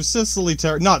mobster Sicily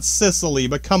not Sicily,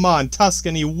 but come on,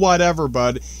 Tuscany, whatever,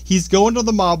 bud. He's going to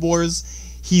the mob wars.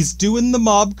 He's doing the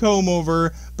mob comb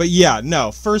over, but yeah,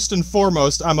 no, first and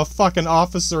foremost, I'm a fucking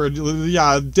officer,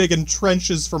 yeah, digging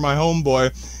trenches for my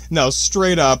homeboy. No,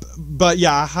 straight up. But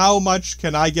yeah, how much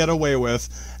can I get away with?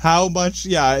 How much?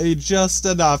 Yeah, just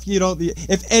enough. You don't.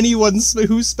 If anyone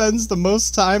who spends the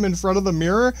most time in front of the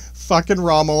mirror, fucking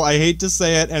Rommel. I hate to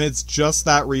say it, and it's just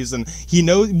that reason. He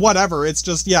knows whatever. It's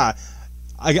just yeah.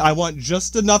 I want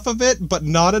just enough of it, but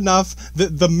not enough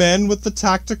that the men with the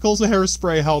tactical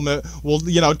hairspray helmet will,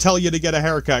 you know, tell you to get a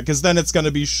haircut, because then it's going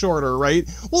to be shorter, right?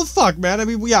 Well, fuck, man. I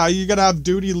mean, yeah, you're going to have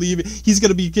duty leave. He's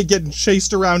going to be getting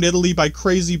chased around Italy by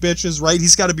crazy bitches, right?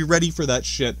 He's got to be ready for that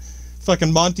shit.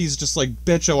 Fucking Monty's just like,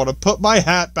 bitch, I want to put my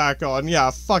hat back on.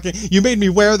 Yeah, fucking, you made me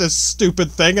wear this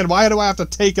stupid thing, and why do I have to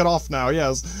take it off now?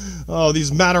 Yes. Oh,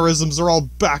 these mannerisms are all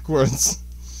backwards.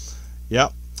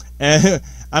 Yep. And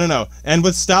I don't know. And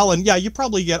with Stalin, yeah, you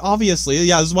probably get, obviously,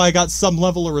 yeah, this is why I got some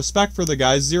level of respect for the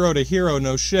guy. Zero to hero,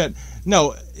 no shit.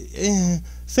 No,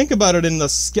 think about it in the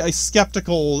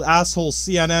skeptical asshole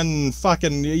CNN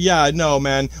fucking, yeah, no,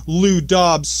 man. Lou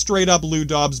Dobbs, straight up Lou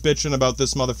Dobbs bitching about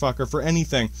this motherfucker for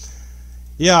anything.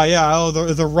 Yeah, oh,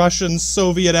 the Russian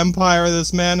Soviet Empire,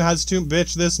 this man has to,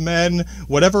 bitch, this man,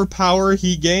 whatever power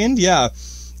he gained, yeah.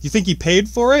 You think he paid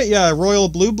for it? Yeah, royal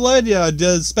blue blood? Yeah, did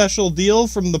a special deal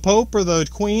from the Pope or the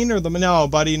Queen or the... No,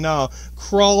 buddy, no.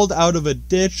 Crawled out of a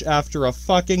ditch after a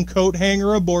fucking coat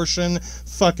hanger abortion,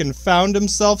 fucking found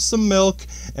himself some milk,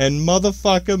 and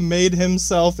motherfucker made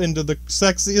himself into the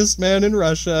sexiest man in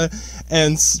Russia,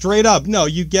 and straight up, no,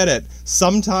 you get it.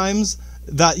 Sometimes,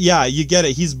 that, yeah, you get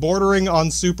it. He's bordering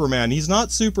on Superman. He's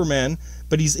not Superman,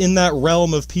 but he's in that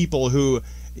realm of people who...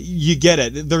 You get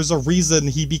it. There's a reason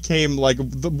he became, like,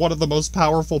 one of the most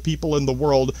powerful people in the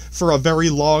world for a very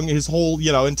long, his whole,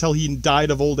 you know, until he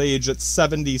died of old age at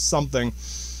 70-something.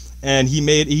 And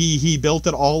he built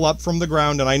it all up from the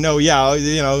ground, and I know, yeah,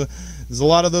 you know, there's a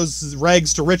lot of those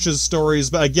rags to riches stories,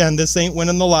 but again, this ain't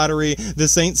winning the lottery,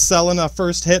 this ain't selling a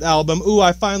first hit album, ooh,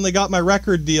 I finally got my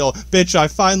record deal, bitch, I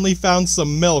finally found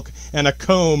some milk and a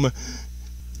comb.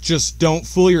 Just don't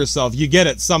fool yourself. You get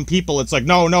it. Some people, it's like,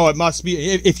 no, it must be.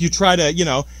 If you try to, you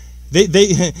know,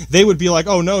 they would be like,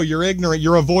 oh no, you're ignorant.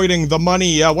 You're avoiding the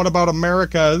money. Yeah, what about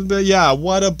America? Yeah,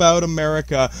 what about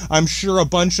America? I'm sure a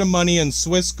bunch of money in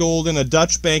Swiss gold in a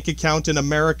Dutch bank account in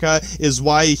America is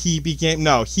why he became.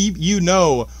 No, you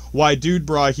know why Dude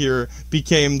Bra here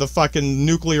became the fucking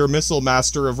nuclear missile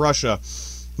master of Russia.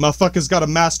 Motherfucker's got a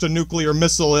master nuclear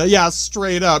missile. Yeah,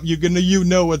 straight up. You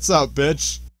know what's up,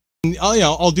 bitch. Oh, you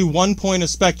know, I'll do 1 point of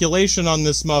speculation on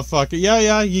this motherfucker.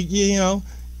 Yeah, you know,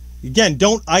 again,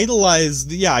 don't idolize,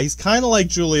 yeah, he's kind of like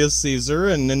Julius Caesar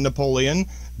and Napoleon.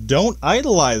 Don't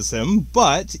idolize him,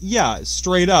 but, yeah,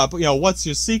 straight up, you know, what's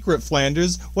your secret,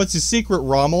 Flanders? What's your secret,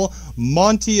 Rommel?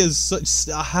 Monty is,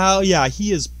 yeah,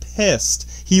 he is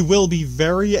pissed. He will be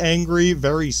very angry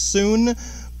very soon,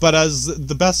 but as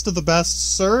the best of the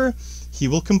best, sir, he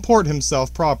will comport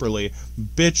himself properly.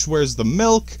 Bitch, where's the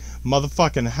milk?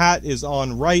 Motherfucking hat is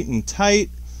on right and tight.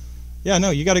 Yeah,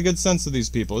 no, you got a good sense of these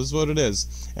people. This is what it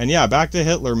is. And yeah, back to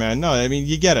Hitler, man. No, I mean,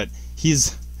 you get it.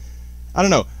 He's... I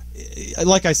don't know.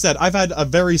 Like I said, I've had a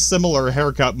very similar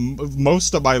haircut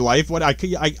most of my life. What I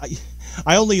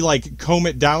only, like, comb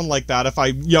it down like that if I,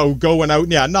 you know, going out.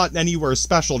 Yeah, not anywhere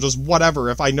special, just whatever.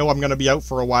 If I know I'm going to be out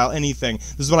for a while, anything.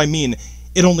 This is what I mean.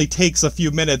 It only takes a few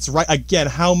minutes, right? Again,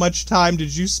 how much time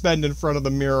did you spend in front of the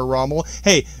mirror, Rommel?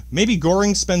 Hey, maybe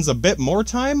Göring spends a bit more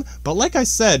time, but like I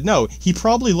said, no, he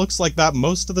probably looks like that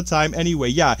most of the time anyway.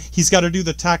 Yeah, he's got to do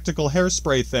the tactical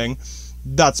hairspray thing.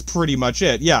 That's pretty much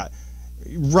it, yeah.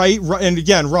 Right, and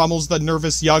again, Rommel's the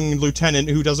nervous young lieutenant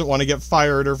who doesn't want to get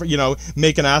fired or, you know,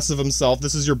 make an ass of himself.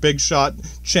 This is your big shot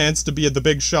chance to be the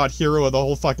big shot hero of the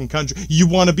whole fucking country. You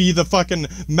want to be the fucking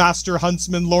master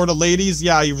huntsman, Lord of Ladies?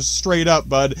 Yeah, you're straight up,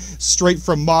 bud. Straight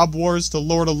from Mob Wars to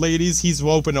Lord of Ladies. He's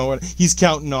hoping on it. He's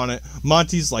counting on it.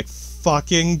 Monty's like,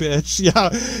 fucking bitch.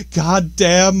 Yeah,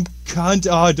 goddamn cunt.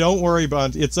 Oh, don't worry,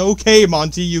 Monty. It's okay,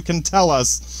 Monty. You can tell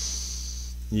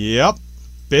us. Yep.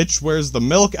 Bitch, where's the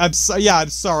milk? I'm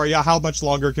sorry. Yeah, how much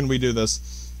longer can we do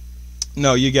this?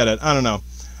 No, you get it. I don't know.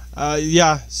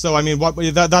 Yeah, so, I mean,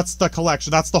 that's the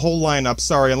collection. That's the whole lineup.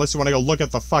 Sorry, unless you want to go look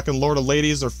at the fucking Lord of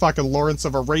Ladies or fucking Lawrence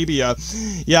of Arabia.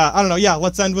 Yeah, I don't know. Yeah,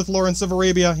 let's end with Lawrence of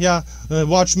Arabia. Yeah,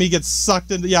 watch me get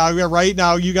sucked into... Yeah, right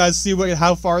now, you guys see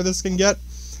how far this can get?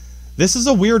 This is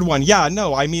a weird one. Yeah,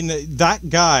 no, I mean, that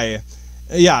guy...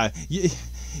 Yeah...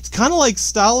 It's kind of like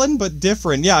Stalin, but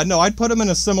different. Yeah, no, I'd put him in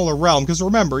a similar realm, because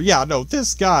remember, yeah, no,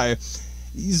 this guy,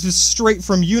 he's just straight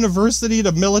from university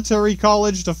to military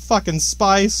college to fucking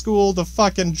spy school to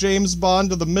fucking James Bond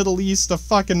to the Middle East to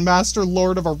fucking Master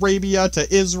Lord of Arabia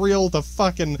to Israel to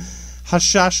fucking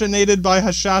Hashashinated by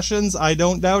Hashashins. I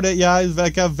don't doubt it. Yeah,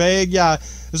 like a vague. Yeah,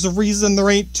 there's a reason there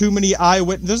ain't too many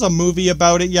eyewitnesses. There's a movie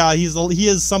about it. Yeah, he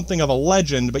is something of a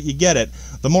legend, but you get it.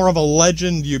 The more of a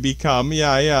legend you become,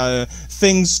 yeah,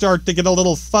 things start to get a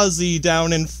little fuzzy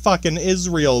down in fucking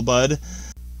Israel, bud.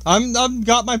 I've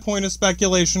got my point of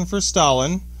speculation for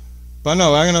Stalin, but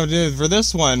no, I'm gonna do for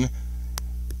this one.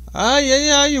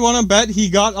 Yeah, you want to bet he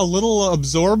got a little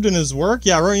absorbed in his work?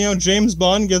 Yeah, right, you know, James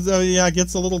Bond gets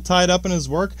a little tied up in his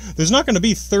work. There's not going to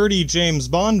be 30 James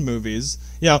Bond movies.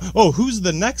 Yeah, oh, who's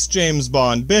the next James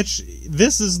Bond? Bitch,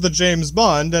 this is the James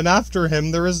Bond, and after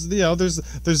him there is, you know,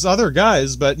 there's other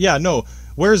guys, but yeah, no.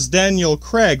 Where's Daniel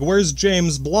Craig? Where's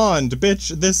James Blonde?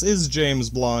 Bitch, this is James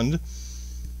Blonde.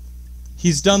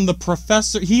 He's done the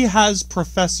professor, he has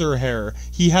professor hair.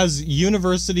 He has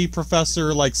university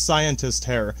professor, like, scientist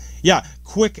hair. Yeah,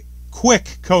 quick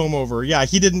comb over. Yeah,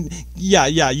 he didn't, yeah,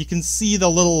 you can see the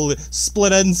little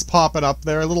split ends popping up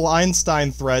there, little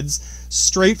Einstein threads,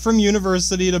 straight from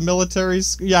university to military,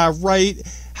 yeah, right.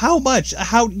 How much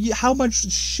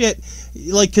shit,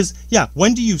 like, cause, yeah,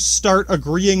 when do you start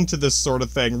agreeing to this sort of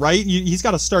thing, right? He's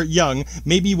gotta start young,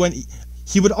 maybe when...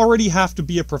 He would already have to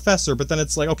be a professor, but then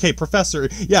it's like, okay, professor,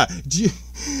 yeah,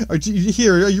 are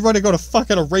you ready to go to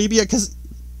fucking Arabia? Because,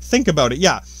 think about it,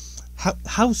 yeah,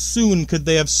 how soon could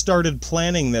they have started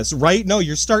planning this, right? No,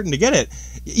 you're starting to get it.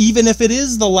 Even if it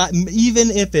is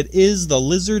the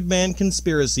Lizard Man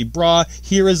conspiracy, brah,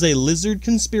 here is a Lizard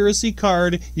conspiracy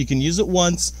card, you can use it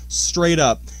once, straight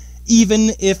up.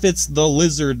 Even if it's the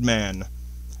Lizard Man,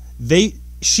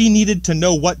 she needed to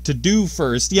know what to do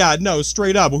first. Yeah, no,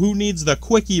 straight up. Who needs the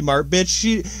Quickie Mart,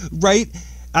 bitch? Right?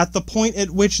 At the point at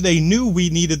which they knew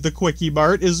we needed the Quickie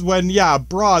Mart is when, yeah,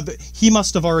 he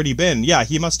must have already been. Yeah,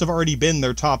 he must have already been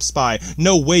their top spy.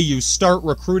 No way you start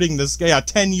recruiting this guy. Yeah,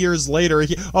 10 years later.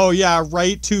 Oh, yeah,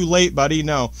 right? Too late, buddy.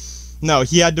 No,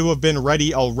 he had to have been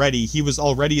ready already. He was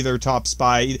already their top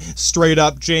spy. Straight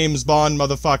up James Bond,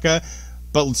 motherfucker.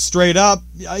 But straight up,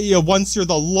 you know, once you're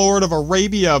the Lord of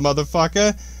Arabia,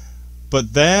 motherfucker.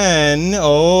 But then, oh,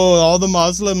 all the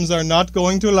Muslims are not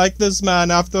going to like this man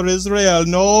after Israel.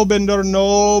 No, Binder,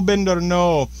 no, Binder,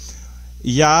 no.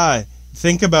 Yeah,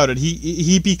 think about it.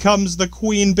 He becomes the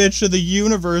queen bitch of the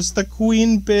universe, the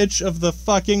queen bitch of the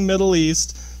fucking Middle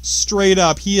East. Straight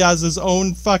up, he has his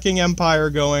own fucking empire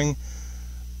going.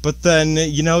 But then,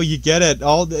 you know, you get it.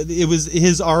 It was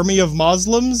his army of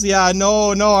Muslims? Yeah,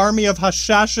 no, army of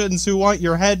Hashashins who want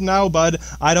your head now, bud.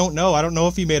 I don't know. I don't know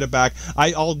if he made it back.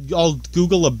 I'll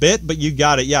Google a bit, but you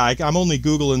got it. Yeah, I'm only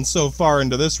Googling so far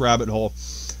into this rabbit hole.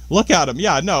 Look at him.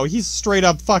 Yeah, no, he's straight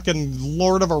up fucking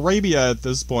Lord of Arabia at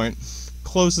this point.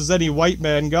 Close as any white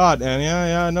man got. And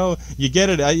yeah, no, you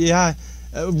get it. Yeah.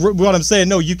 What I'm saying,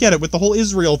 no, you get it with the whole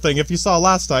Israel thing. If you saw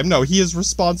last time, no, he is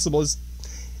responsible.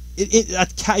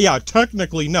 Yeah,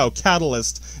 technically, no,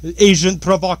 catalyst, agent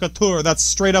provocateur, that's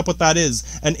straight up what that is,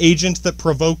 an agent that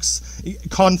provokes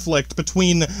conflict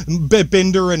between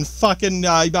Binder and fucking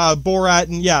Borat,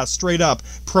 and yeah, straight up,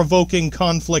 provoking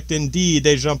conflict indeed,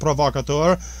 agent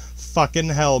provocateur, fucking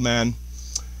hell, man.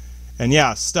 And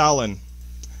yeah, Stalin,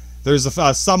 there's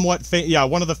a somewhat,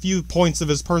 one of the few points of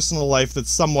his personal life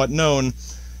that's somewhat known,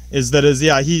 is that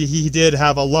he did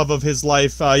have a love of his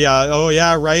life, oh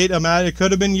yeah, right, it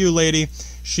could have been you, lady.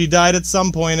 She died at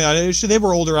some point, they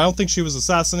were older, I don't think she was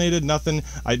assassinated, nothing,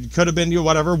 it could have been you,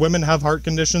 whatever, women have heart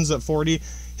conditions at 40.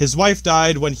 His wife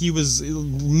died when he was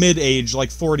mid-age, like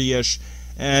 40-ish,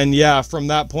 and yeah, from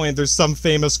that point, there's some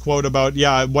famous quote about,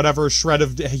 yeah, whatever shred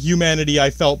of humanity I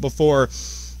felt before,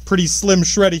 pretty slim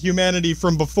shred of humanity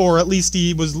from before, at least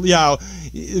he was, yeah,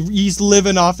 he's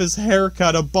living off his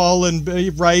haircut, a ball and,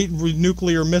 right,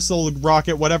 nuclear missile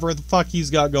rocket, whatever the fuck he's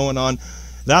got going on.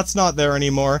 That's not there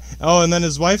anymore. Oh, and then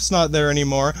his wife's not there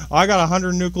anymore. I got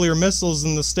 100 nuclear missiles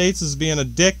in the States as being a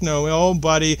dick. No, oh,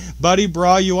 buddy,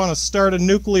 brah, you want to start a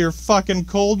nuclear fucking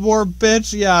Cold War,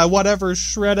 bitch? Yeah, whatever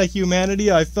shred of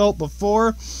humanity I felt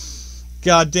before.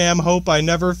 Goddamn hope I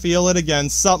never feel it again.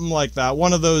 Something like that.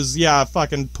 One of those, yeah,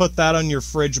 fucking put that on your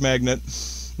fridge magnet.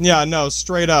 Yeah, no,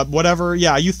 straight up. Whatever,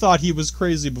 yeah, you thought he was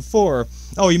crazy before.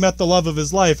 Oh, he met the love of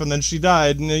his life and then she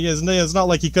died. And it's not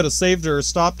like he could have saved her or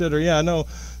stopped it or, yeah, no.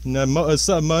 Natural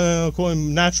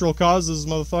causes,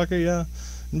 motherfucker, yeah.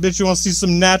 Bitch, you want to see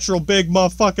some natural big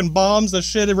motherfucking bombs? That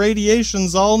shit,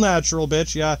 radiation's all natural,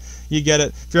 bitch. Yeah, you get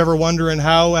it. If you're ever wondering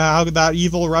how that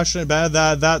evil Russian,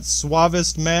 that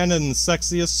suavest man in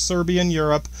sexiest Serbian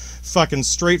Europe, fucking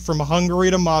straight from Hungary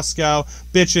to Moscow,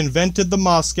 bitch invented the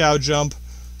Moscow jump,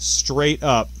 straight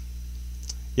up.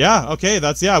 Yeah, okay,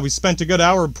 we spent a good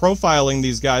hour profiling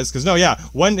these guys, because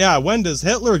when does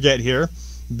Hitler get here?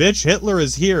 Bitch, Hitler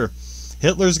is here.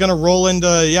 Hitler's gonna roll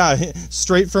into,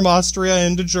 straight from Austria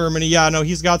into Germany. Yeah, no,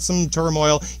 he's got some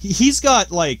turmoil. He's got,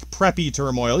 like, preppy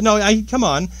turmoil. No, come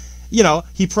on. You know,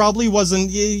 he probably wasn't,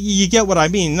 you get what I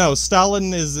mean. No,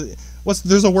 Stalin is,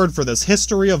 there's a word for this,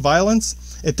 history of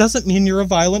violence. It doesn't mean you're a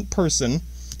violent person.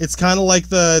 It's kind of like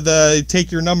the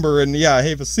take your number and,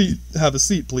 have a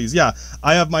seat, please. Yeah,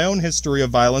 I have my own history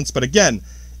of violence, but again,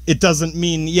 it doesn't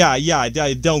mean,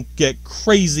 I don't get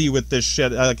crazy with this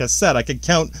shit. Like I said, I could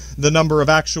count the number of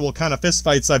actual kind of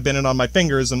fistfights I've been in on my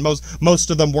fingers, and most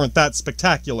of them weren't that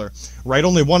spectacular, right?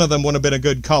 Only one of them would have been a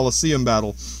good Coliseum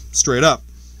battle, straight up.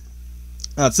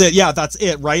 That's it. Yeah, that's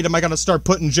it, right? Am I gonna start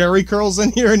putting Jerry curls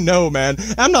in here? No, man.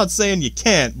 I'm not saying you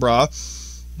can't, brah.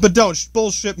 But don't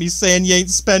bullshit me saying you ain't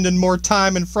spending more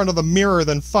time in front of the mirror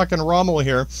than fucking Rommel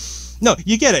here. No,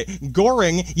 you get it.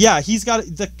 Goring, he's got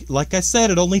like I said,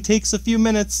 it only takes a few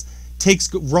minutes.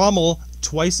 Takes Rommel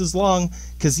twice as long.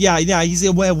 Because,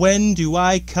 he's, when do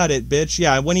I cut it, bitch?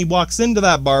 Yeah, when he walks into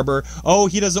that barber,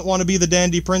 he doesn't want to be the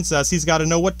dandy princess. He's got to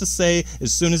know what to say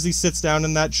as soon as he sits down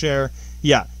in that chair.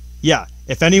 Yeah.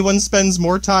 If anyone spends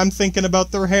more time thinking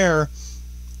about their hair,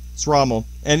 it's Rommel.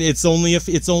 And it's only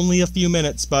a few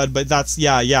minutes, bud. But that's,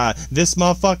 this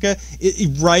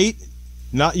motherfucker, right?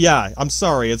 I'm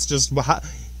sorry, it's just,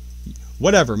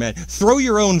 whatever, man. Throw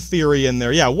your own theory in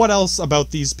there. Yeah, what else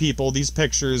about these people, these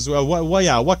pictures?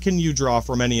 What can you draw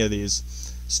from any of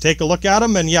these? Just take a look at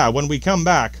them, and when we come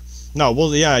back. No,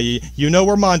 well, you know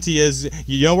where Monty is,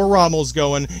 you know where Rommel's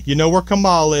going, you know where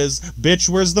Kamal is, bitch,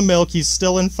 where's the milk, he's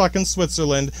still in fucking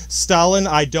Switzerland. Stalin,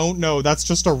 I don't know, that's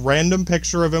just a random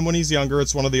picture of him when he's younger,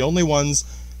 it's one of the only ones.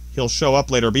 He'll show up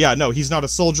later, but no, he's not a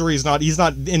soldier, he's not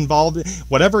involved,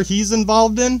 whatever he's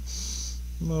involved in,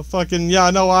 well, fucking, I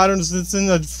don't, it's in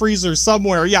the freezer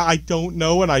somewhere, I don't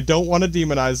know, and I don't want to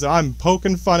demonize it, I'm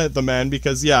poking fun at the man,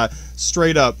 because,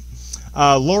 straight up,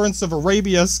 Lawrence of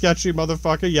Arabia, sketchy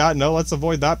motherfucker, no, let's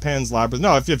avoid that Pan's Labyrinth,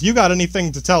 no, if you got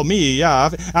anything to tell me,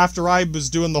 after I was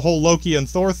doing the whole Loki and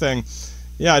Thor thing,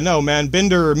 no, man,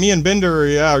 me and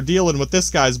Binder, are dealing with this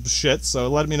guy's shit, so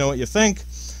let me know what you think.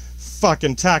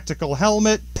 Fucking tactical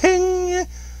helmet, ping!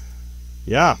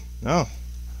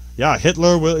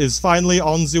 Hitler is finally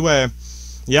on the way.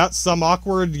 Some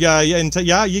awkward, you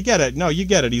get it. No, you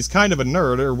get it. He's kind of a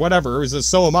nerd, or whatever.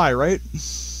 So am I, right?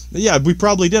 We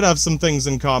probably did have some things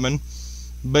in common.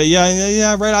 But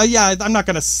right, I'm not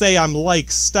gonna say I'm like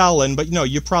Stalin, but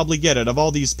you probably get it. Of all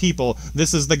these people,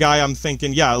 this is the guy I'm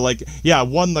thinking,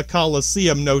 won the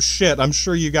Coliseum, no shit. I'm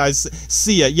sure you guys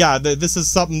see it. This is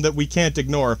something that we can't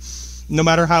ignore. No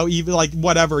matter how evil, like,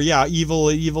 whatever,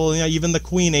 evil, even the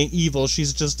queen ain't evil,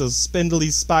 she's just a spindly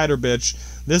spider bitch.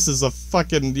 This is a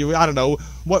fucking, I don't know,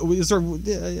 what, is there,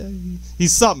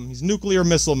 he's something, he's nuclear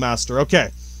missile master,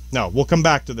 okay. No, we'll come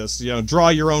back to this, draw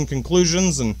your own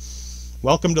conclusions, and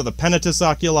welcome to the Penitus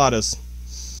Oculatus.